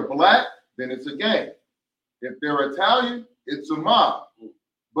 If they're black, then it's a gang. If they're Italian, it's a mob.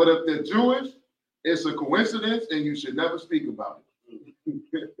 But if they're Jewish, it's a coincidence, and you should never speak about it.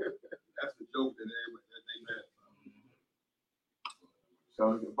 That's the joke that they made. So,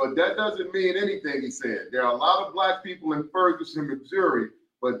 but that doesn't mean anything, he said. There are a lot of black people in Ferguson, Missouri,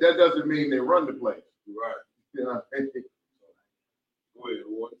 but that doesn't mean they run the place. Right. Yeah. Go ahead,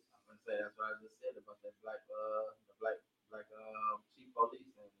 what? I'm gonna say that's what I just said about that black chief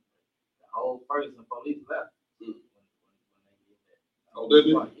police and the whole Ferguson police left. When they did that. Oh, did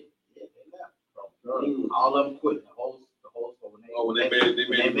they? Yeah, they left. All of them quit. The whole when they made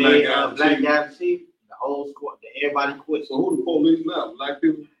black guy chief, the whole squad, everybody quit. So who the police now? Black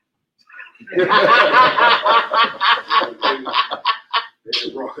people? They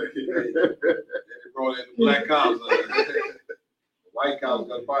brought in the black cops. White cops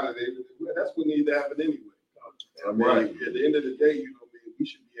got fired. That's what needs to happen anyway. I mean, at the end of the day, we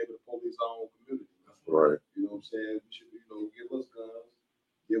should be able to police our own community. Right. You know what I'm saying? We should, give us guns,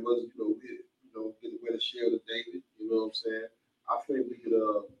 give us, get away to shield of David. You know what I'm saying? I think we could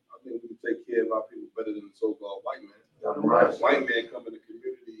take care of our people better than the so-called white man. Right. White man come in the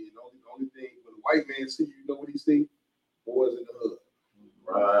community, and the only thing when the white man see, you know what he see? Boys in the hood.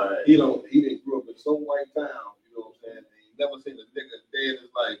 Right. He didn't grow up in some white town. You know what I'm saying? And he never seen a nigga day in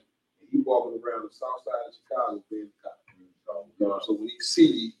his life. And he walking around the south side of Chicago being a cop. So when he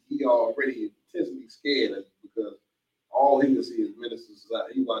see, he already intensely scared of you because all he can see is ministers.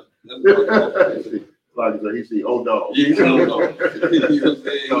 He watch. Like he see old dog. Yeah, he see old dog. You know what I'm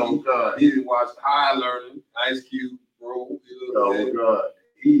saying? He didn't watch High Learning, Ice Cube, bro. You know what I'm saying? God.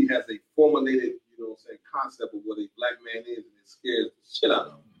 He has a formulated, concept of what a black man is, and it scares the shit out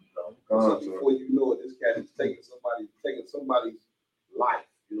of him. So before you know it, this cat is taking somebody's life.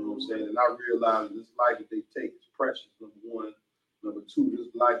 You know what I'm saying? And I realize that this life that they take is precious. Number one. Number two,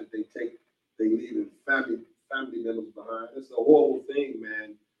 this life that they take, they leaving family members behind. It's a horrible thing,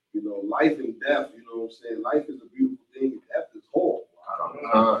 man. Life and death. You know what I'm saying? Life is a beautiful thing. Death is horrible.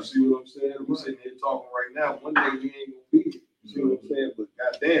 You see what I'm saying? We're sitting here talking right now. One day we ain't gonna be here. You see what I'm saying? But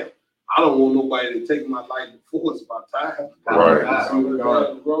goddamn, I don't want nobody to take my life before it's about time. Right.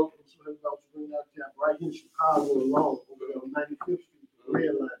 Bro. Right in Chicago alone, over there on 95th Street,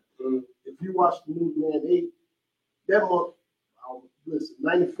 Red Line. If you watch the news, man, that month, listen,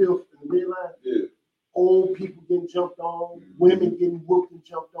 95th and the Red Line, old people getting jumped on, women getting whooped and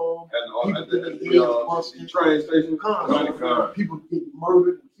jumped on, people getting heads busted, train station, people getting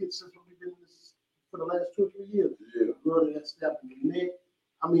murdered, and kids since we've been in this for the last 2 or 3 years. Girl that got stabbed in the neck.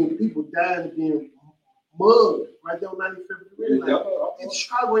 I mean, people dying and being mugged right there on 95th and the Red Line. And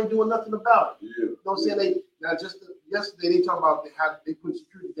Chicago ain't doing nothing about it. You know what I'm saying? Yesterday they talking about how they put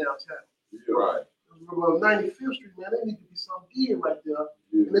security downtown. Right. Well, 95th Street, man, they need to be some gear right there.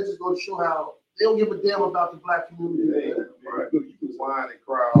 And they just going to show how they don't give a damn about the black community. Right. Look, you can whine and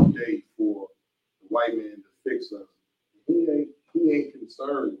cry all day for the white man to fix us. He ain't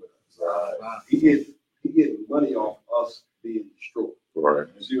concerned with us. Right. He getting money off us being destroyed. Right.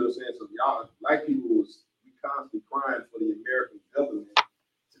 You see what I'm saying? So y'all, black people, we constantly crying for the American government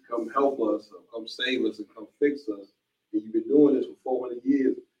to come help us, or come save us, and come fix us. And you've been doing this for 400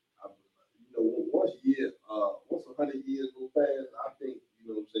 years. Once 100 years go past, I think, you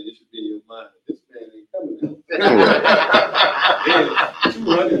know what I'm saying, it should be in your mind that this man ain't coming out.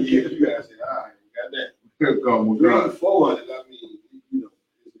 200 years, you gotta say, all right, we got that. 400, I mean,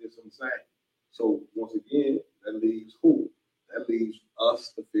 it's insane. So once again, that leaves who? That leaves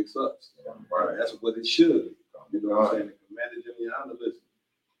us to fix us. Right. That's what it should be. You know what I'm saying? The Commander Jimmy Honda, listen.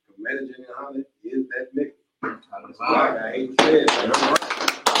 Commander Jimmy Honda is that nigga. I hate to say it.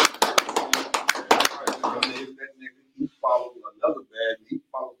 That nigga, he followed another bad. He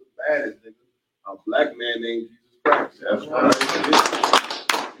followed the baddest nigga, a black man named Jesus Christ. That's right.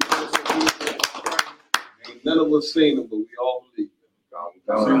 Ain't none of us seen him, but we all believe him. See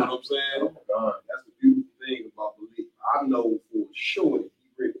what I'm saying? That's the beautiful thing about belief. I know for sure that he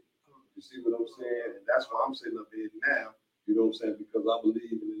real. You see what I'm saying? And that's why I'm sitting up here now. You know what I'm saying? Because I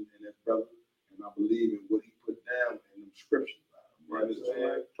believe in that brother, and I believe in what he put down in them scriptures. You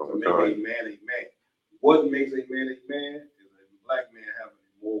understand? To make a man a man. What makes a man is a black man having a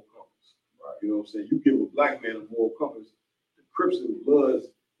moral compass. Right. You know what I'm saying? You give a black man a moral compass, the Crips and Bloods,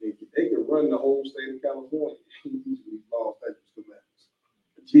 they can run the whole state of California. These laws, statutes, commandments.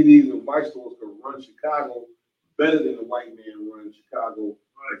 The GDs and white stores can run Chicago better than the white man runs Chicago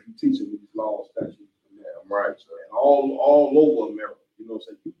if you teach them these laws, statutes, commandments. Right. So, and all over America. You know what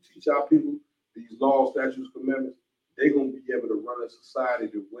I'm saying? You teach our people these laws, statutes, commandments, they're going to be able to run a society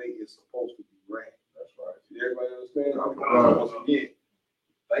the way it's supposed to be ran. That's right. Did everybody understand? Once again,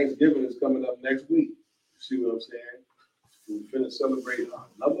 Thanksgiving is coming up next week. You see what I'm saying? We're going to celebrate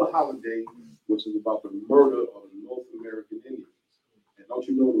another holiday, which is about the murder of the North American Indians. And don't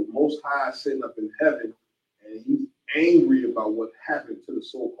you know the Most High is sitting up in heaven, and he's angry about what happened to the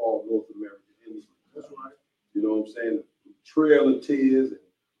so-called North American Indians. That's right. You know what I'm saying? The Trail of Tears and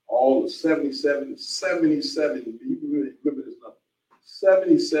all the 77, you can remember this number,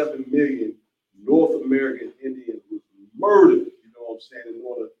 77 million North American Indians was murdered, you know what I'm saying, in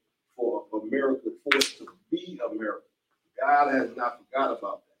order for America for it to be America. God has not forgot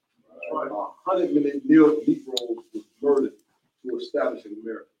about that. Right. 100 million Negroes was murdered to establish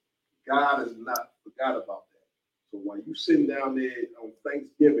America. God has not forgot about that. So while you sitting down there on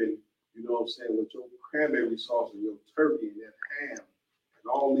Thanksgiving, you know what I'm saying, with your cranberry sauce and your turkey and that ham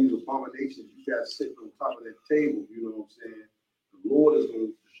and all these abominations you got sitting on top of that table, you know what I'm saying, the Lord is going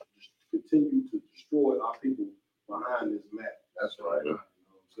to continue to destroy our people behind this mat. That's right. You know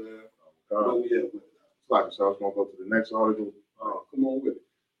what I'm saying? Where we at with it? Like I said, I was going to go to the next article. Come on with it.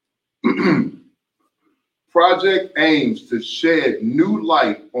 Project aims to shed new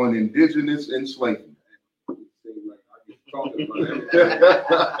light on indigenous enslavement. Seems like I get talking about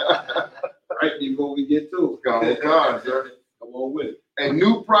that. Right before we get to it. Come on with it. A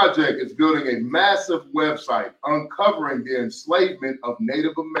new project is building a massive website uncovering the enslavement of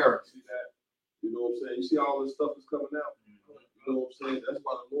Native Americans. See that? You know what I'm saying? You see all this stuff is coming out? You know what I'm saying? That's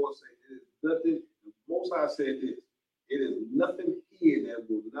why the Lord said it is nothing. Most High said this. It is nothing here that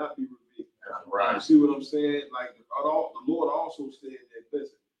will not be revealed. Right. You see what I'm saying? Like the Lord also said that,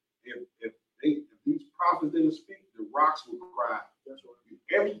 listen, if these prophets didn't speak, the rocks would cry. That's right.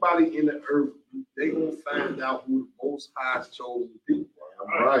 Everybody in the earth, they're going to find out who the Most High's chosen people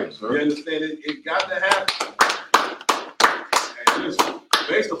are. Right, sir. You understand it? It got to happen. And listen,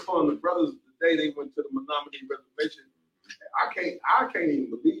 based upon the brothers today, they went to the Menominee Reservation. I can't even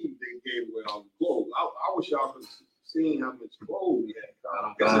believe they gave away all the clothes. I wish y'all could have seen how much clothes we had.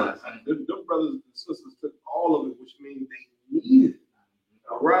 Them brothers and sisters took all of it, which means they needed it.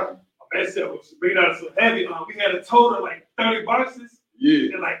 All right? They said it was bringing out so heavy. We had a total of like 30 boxes.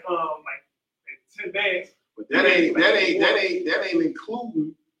 Yeah. And like 10 bags. But that ain't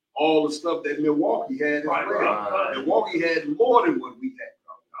including all the stuff that Milwaukee had as well. Milwaukee had more than what we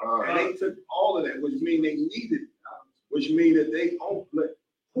had. And they took all of that, which means they needed it. Which means that they don't let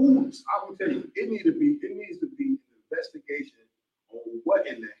foods. I will tell you, it needs to be an investigation on what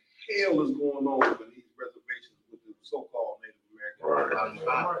in the hell is going on with these reservations with the so-called Native Americans.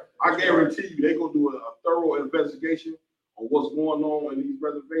 Right. I guarantee you, they're gonna do a thorough investigation on what's going on in these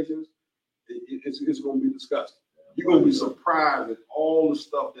reservations. It's gonna be disgusting. You're gonna be surprised at all the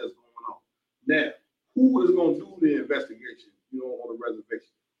stuff that's going on. Now, who is gonna do the investigation? On the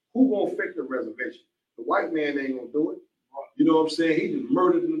reservation. Who gonna fix the reservation? The white man ain't gonna do it. You know what I'm saying? He just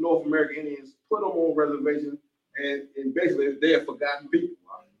murdered the North American Indians, put them on reservations, and basically they're forgotten people.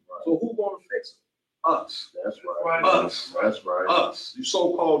 Right. So who's gonna fix it? Us. That's right. Us. That's right. Us. You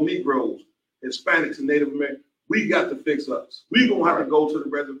so-called Negroes, Hispanics, and Native Americans. We got to fix us. We gonna have to go to the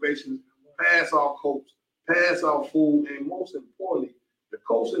reservations, pass our coats, pass our food, and most importantly, the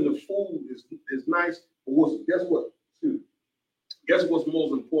coats and the food is nice. But guess what? Guess what's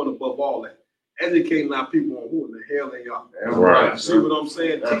most important above all that? Educating our people on who in the hell they are. That's right. See what I'm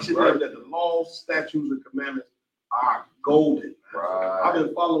saying? Teaching them that the laws, statutes, and commandments are golden. Right. I've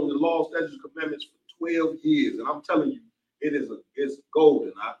been following the laws, statutes, and commandments for 12 years, and I'm telling you, it's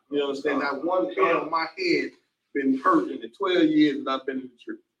golden. You understand? Not one hair on my head been hurt in the 12 years that I've been in the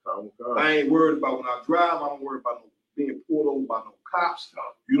church. I ain't worried about when I drive. I don't worry about being pulled over by no cops.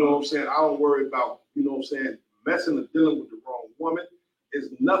 You know what I'm saying? I don't worry about, messing or dealing with the wrong woman. There's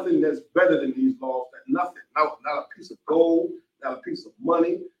nothing that's better than these laws. Nothing. Not a piece of gold, not a piece of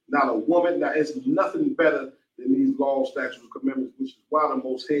money, not a woman. Now, it's nothing better than these laws, statutes, and commandments, which is why the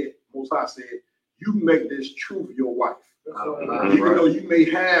Most High said, you make this truth your wife. Right. Even though you may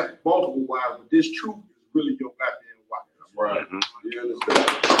have multiple wives, but this truth is really your goddamn wife. That's right. You understand?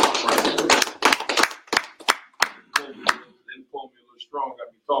 They pull me a little strong, got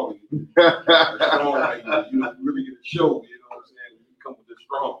me talking. Strong, like, really get a show, you know what I'm saying? You come with this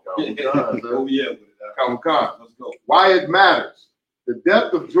strong. Oh, yeah, with it. Come. Let's go. Why it matters. The The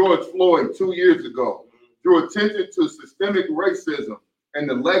death of George Floyd 2 years ago drew attention to systemic racism and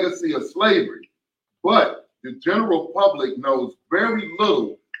the legacy of slavery, but the general public knows very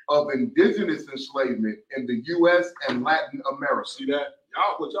little of indigenous enslavement in the U.S. and Latin America. See that?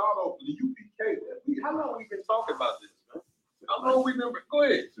 Y'all don't, the UPK, how long we been talking about this, man? How long we been, go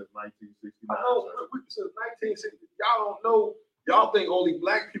ahead. Since 1969. Since 1960, y'all don't know, y'all think only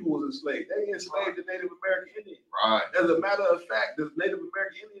black people was enslaved. They enslaved the Native American Indians. Right. As a matter of fact, the Native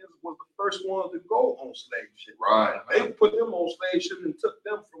American Indians was the first ones to go on slave ship. Right. They put them on slave ship and took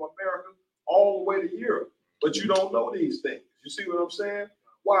them from America all the way to Europe. But you don't know these things. You see what I'm saying?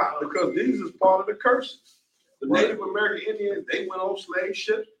 Why? Because these is part of the curses. The Native American Indians, they went on slave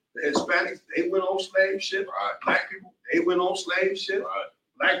ships. The Hispanics, they went on slave ships. Right. Black people, they went on slave ships. Right.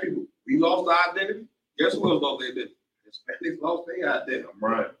 Black people, we lost our identity. Guess who else lost their identity? Hispanics lost their identity.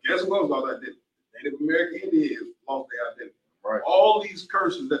 Right. Guess who else lost their identity? Native American Indians lost their identity. Right. All these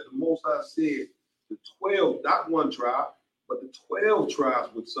curses that the Most High said, the 12, not one tribe, but the 12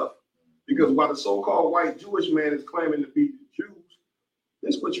 tribes would suffer. Because while the so-called white Jewish man is claiming to be the Jews,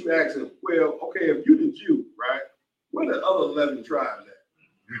 this is what you asking. Well, okay, if you the Jew, right, where the other 11 tribes at?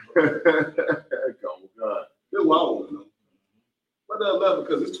 Oh, God. That's what I want to know. Where the 11?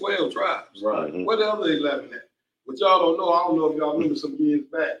 Because it's 12 tribes. Right. Where the other 11 at? But y'all don't know. I don't know if y'all remember some years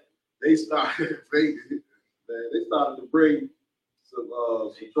back. They started to bring some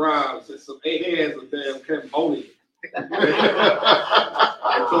tribes and some hands of damn Cambodians. They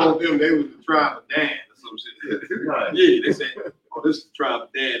told them they was the tribe of Dan or some shit. Right. Yeah, they said, oh, this is the tribe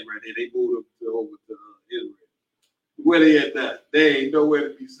of Dan right here. They moved up over to Israel. Where they at now? They ain't nowhere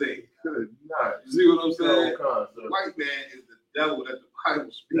to be saved. Good night. You see what I'm saying? Oh, the white man is the devil that the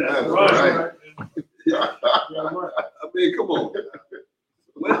Bible speaks. That's right. I mean, come on.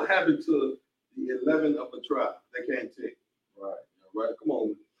 What happened to the 11 of a tribe? They can't take. Right. Right. Come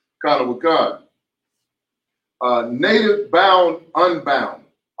on. Connor with God. Native Bound Unbound,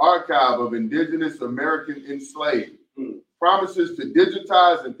 Archive of Indigenous American Enslaved, promises to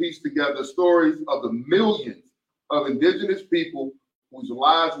digitize and piece together stories of the millions of indigenous people whose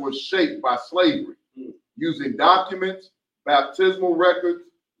lives were shaped by slavery. Using documents, baptismal records,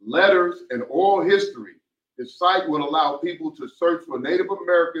 letters, and oral history, the site will allow people to search for Native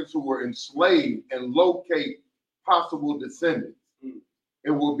Americans who were enslaved and locate possible descendants. It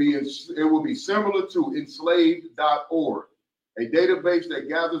will be similar to enslaved.org, a database that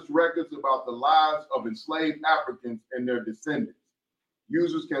gathers records about the lives of enslaved Africans and their descendants.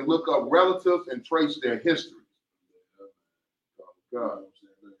 Users can look up relatives and trace their histories. God. It's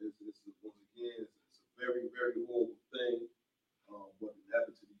a very, very horrible thing. What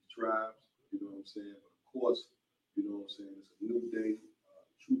happened to these tribes, you know what I'm saying? But of course, you know what I'm saying? It's a new day.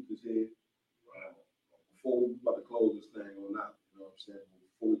 Truth is here. Before we about to close this thing on out, you know what I'm saying?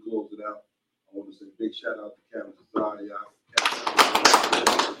 Before we close it out, I want to say a big shout out to Captain Zaria.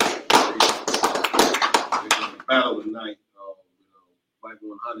 They're going to battle tonight, Mike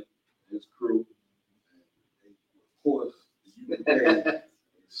 100 and his crew. And of course, the UK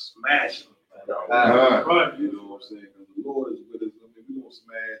smash them. You know what I'm saying? Because the Lord is with us. I mean, we're going to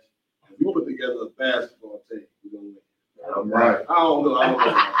smash. If we put together a basketball team, we're going to win. All right. I don't know.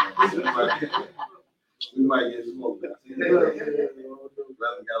 We might get smoked. Brother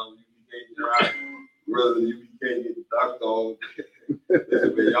got on UBK drive. Brother UBK get the doctor on.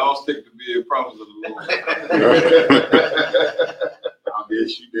 Listen, man, y'all stick to being prophets of the Lord. I'll be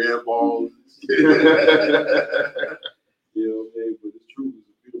shoot damn balls. You know what I mean? But the truth is a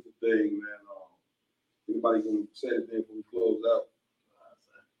beautiful thing, man. Anybody gonna say anything before we close out?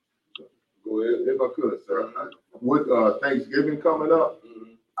 Go ahead. If I could, sir. With Thanksgiving coming up,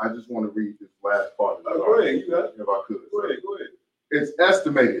 I just want to read this last part of the Go ahead, you got it. if I could. Go ahead. It's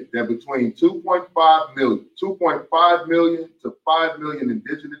estimated that between 2.5 million to 5 million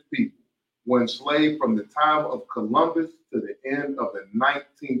indigenous people were enslaved from the time of Columbus to the end of the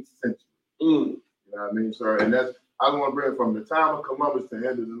 19th century. You know what I mean, sir? And that's, I want to bring it from the time of Columbus to the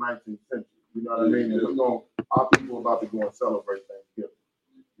end of the 19th century. You know what I mean? And our people are about to go and celebrate Thanksgiving.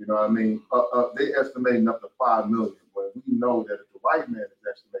 You know what I mean? They estimating up to 5 million, but we know that if the white man is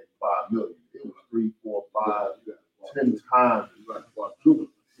estimating 5 million, it was 3, 4, 5, 10 times.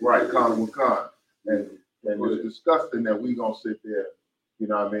 Right, Con with Con. And it's disgusting that we gonna sit there, you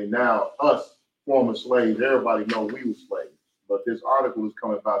know what I mean? Now, us former slaves, everybody know we were slaves. But this article is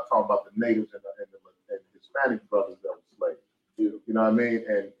coming about talking about the natives and the Hispanic brothers that were slaves. You know what I mean?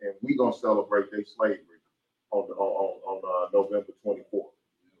 And we gonna celebrate their slavery on November 24th.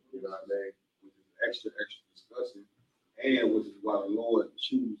 You know what I mean? Which is extra disgusting, and which is why the Lord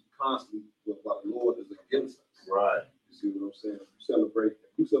chooses constantly, why the Lord is against us. Right. You see what I'm saying?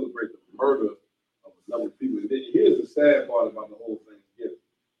 You celebrate the murder of another people. And then here's the sad part about the whole Thanksgiving,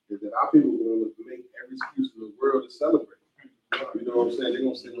 is that our people are going to make every excuse in the world to celebrate. You know what I'm saying? They're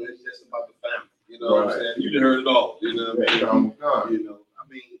going to say, well, it's just about the family. You know what I'm saying? You done heard it all. You know what I mean? You know, I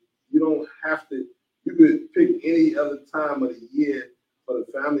mean, you don't have to, you could pick any other time of the year for the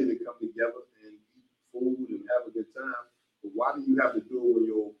family to come together and eat food and have a good time. But why do you have to do it when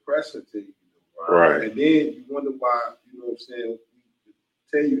your oppressor tell you to do it? Right. And then you wonder why, you know what I'm saying, we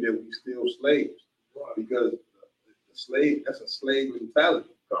tell you that we still slaves. Because the slave, that's a slave mentality.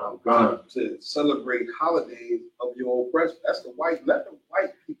 To celebrate holidays of your oppressor. That's the white, let the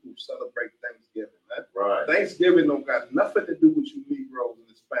white people celebrate Thanksgiving, man. Right. Thanksgiving don't got nothing to do with you Negroes and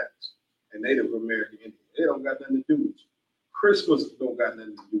Hispanics and Native American Indians. They don't got nothing to do with you. Christmas don't got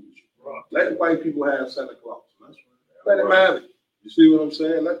nothing to do with you. Right. Let the white people have Santa Claus. Man. Let them have it. You see what I'm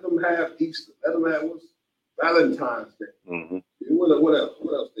saying? Let them have Easter. Let them have what's Valentine's Day. Mm-hmm. What else?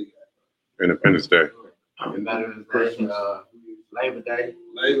 What else they got? Independence Day. Christmas. Labor Day.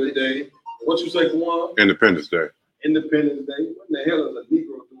 Labor Day. What you say, Kwan? Independence Day. Independence Day. What in the hell is a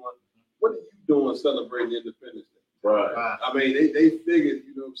Negro doing? What are you doing celebrating Independence Day? Right. I mean, they figured,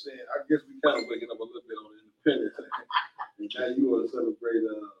 you know what I'm saying? I guess we kind of waking up a little bit on Independence Day. And now you want to celebrate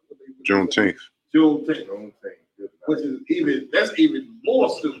Juneteenth. Juneteenth. Which is that's even more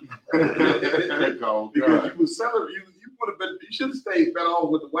stupid. Because you would celebrate, you would have been, you should have stayed better off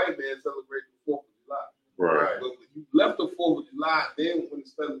with the white man celebrating the 4th of July. Right. But you left the 4th of July, then when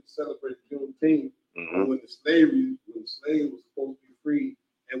it's celebrated Juneteenth, when the slave was supposed to be free,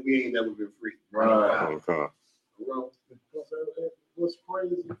 and we ain't never been free. Right. Well, what's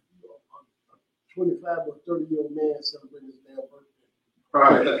crazy, 25 or 30-year-old man celebrating his damn birthday.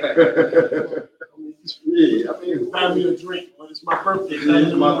 Right. Buy me a drink, but it's my birthday.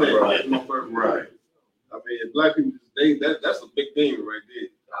 It's my birthday. It's my birthday. Right. I mean, black people, that's a big thing right there.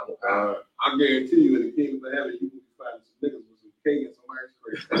 I guarantee you, in the kingdom of heaven, you can find some niggas with some cake and some ice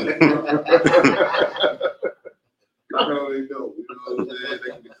cream. I know they know. You know what I'm saying? They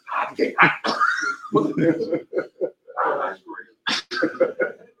can get ice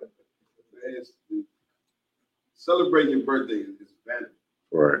cream. Celebrating your birthday is vanity.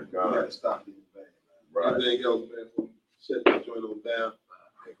 Right. You got to stop being bad. Right. Anything else, man? Shut that joint on down.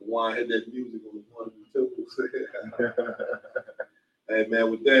 Why hit that music on the 1 and 2? Hey, man,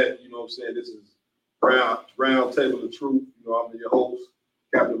 with that, you know what I'm saying? This is Round Table of Truth. You know, I'm your host,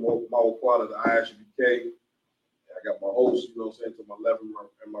 Captain Mawquata, the ISBK. I got my host, you know what I'm saying, to my left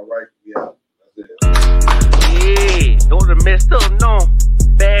and my right. Yeah, that's it. Yeah, those are messed up, no.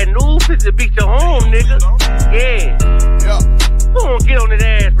 Bad news is to beat your home, nigga. Yeah. Go on, get on that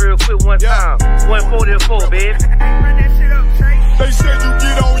ass real quick one time. 144, baby. They said you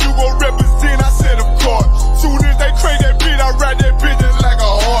get on, you gon' represent, I said of course. Soon as they crank that beat, I ride that bitch just like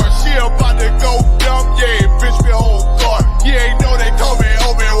a horse. She about to go dumb, yeah, bitch be whole guard. You ain't know they call me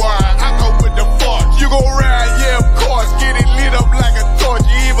Obi-Wan, I go with the force. You gon' ride, yeah, of course, get it lit up like a torch.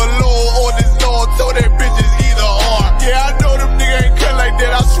 You even Lord or this Lord, told that bitch is either or. Yeah, I know them niggas ain't cut like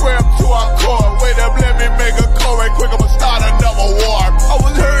that, I swear I'm to our core. Wait up, let me make a call right quick, I'ma start another war. I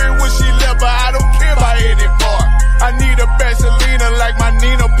was hurting when she left, but I don't care about any more. I need a Selena like my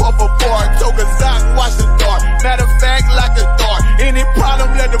Nina Puffer boy. Tokazak, watch the door. Matter of fact, like a door. Any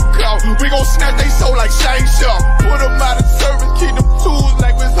problem, let them go. We gon' snatch they soul like Shane Shaw. Put them out of service, keep them tools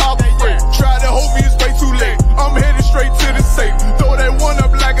like Miss Harper. Try to hold me, it's way too late. I'm headed straight to the safe. Throw that one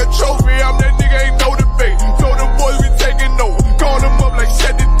up like a trophy. I'm that nigga, ain't no debate. Told them boys we taking note. Call them up like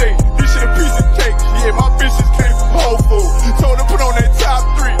set the date. This shit a piece of cake. Yeah, my bitches came from Whole Foods. Told them put on that top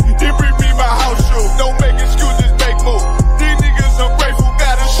 3. Then bring me my house shoes. Don't make excuses, make moves. These niggas ungrateful,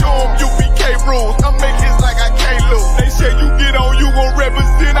 gotta show them UPK rules. I make hits like I can't lose. They said you get on, you gon'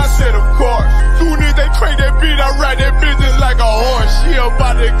 represent. I said of course. Soon as they crank that beat, I ride that business like a horse. She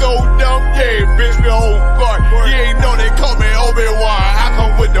about to go dumb, yeah, bitch, we whole guard. You ain't know they call me Obi-Wan, I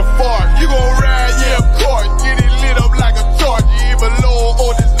come with the force. You gon' ride, yeah, of course. Get it lit up like a torch. You even Lord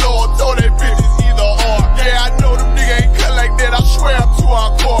or this Lord, told that bitch is either or. Yeah, I know them niggas ain't cut like that, I swear I'm to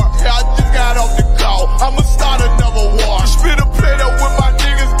our core. Yeah, I just got off the call, I'ma start another war. Spit a plate up with my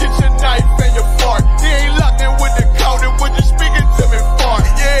niggas, get your knife and your fork. You ain't locked in with the counting, when you speaking to me for.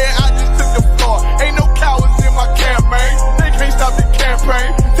 Yeah, I just took the floor, ain't no cowards in my campaign. They can't stop the campaign,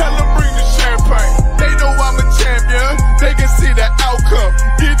 tell them bring the champagne. They know I'm a champion, they can see the outcome.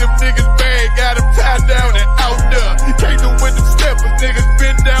 Get them niggas bad, got them tied down and out there. Can't do with them steppers, niggas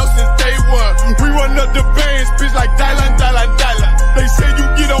been down since day one. We run up the bands, bitch like that.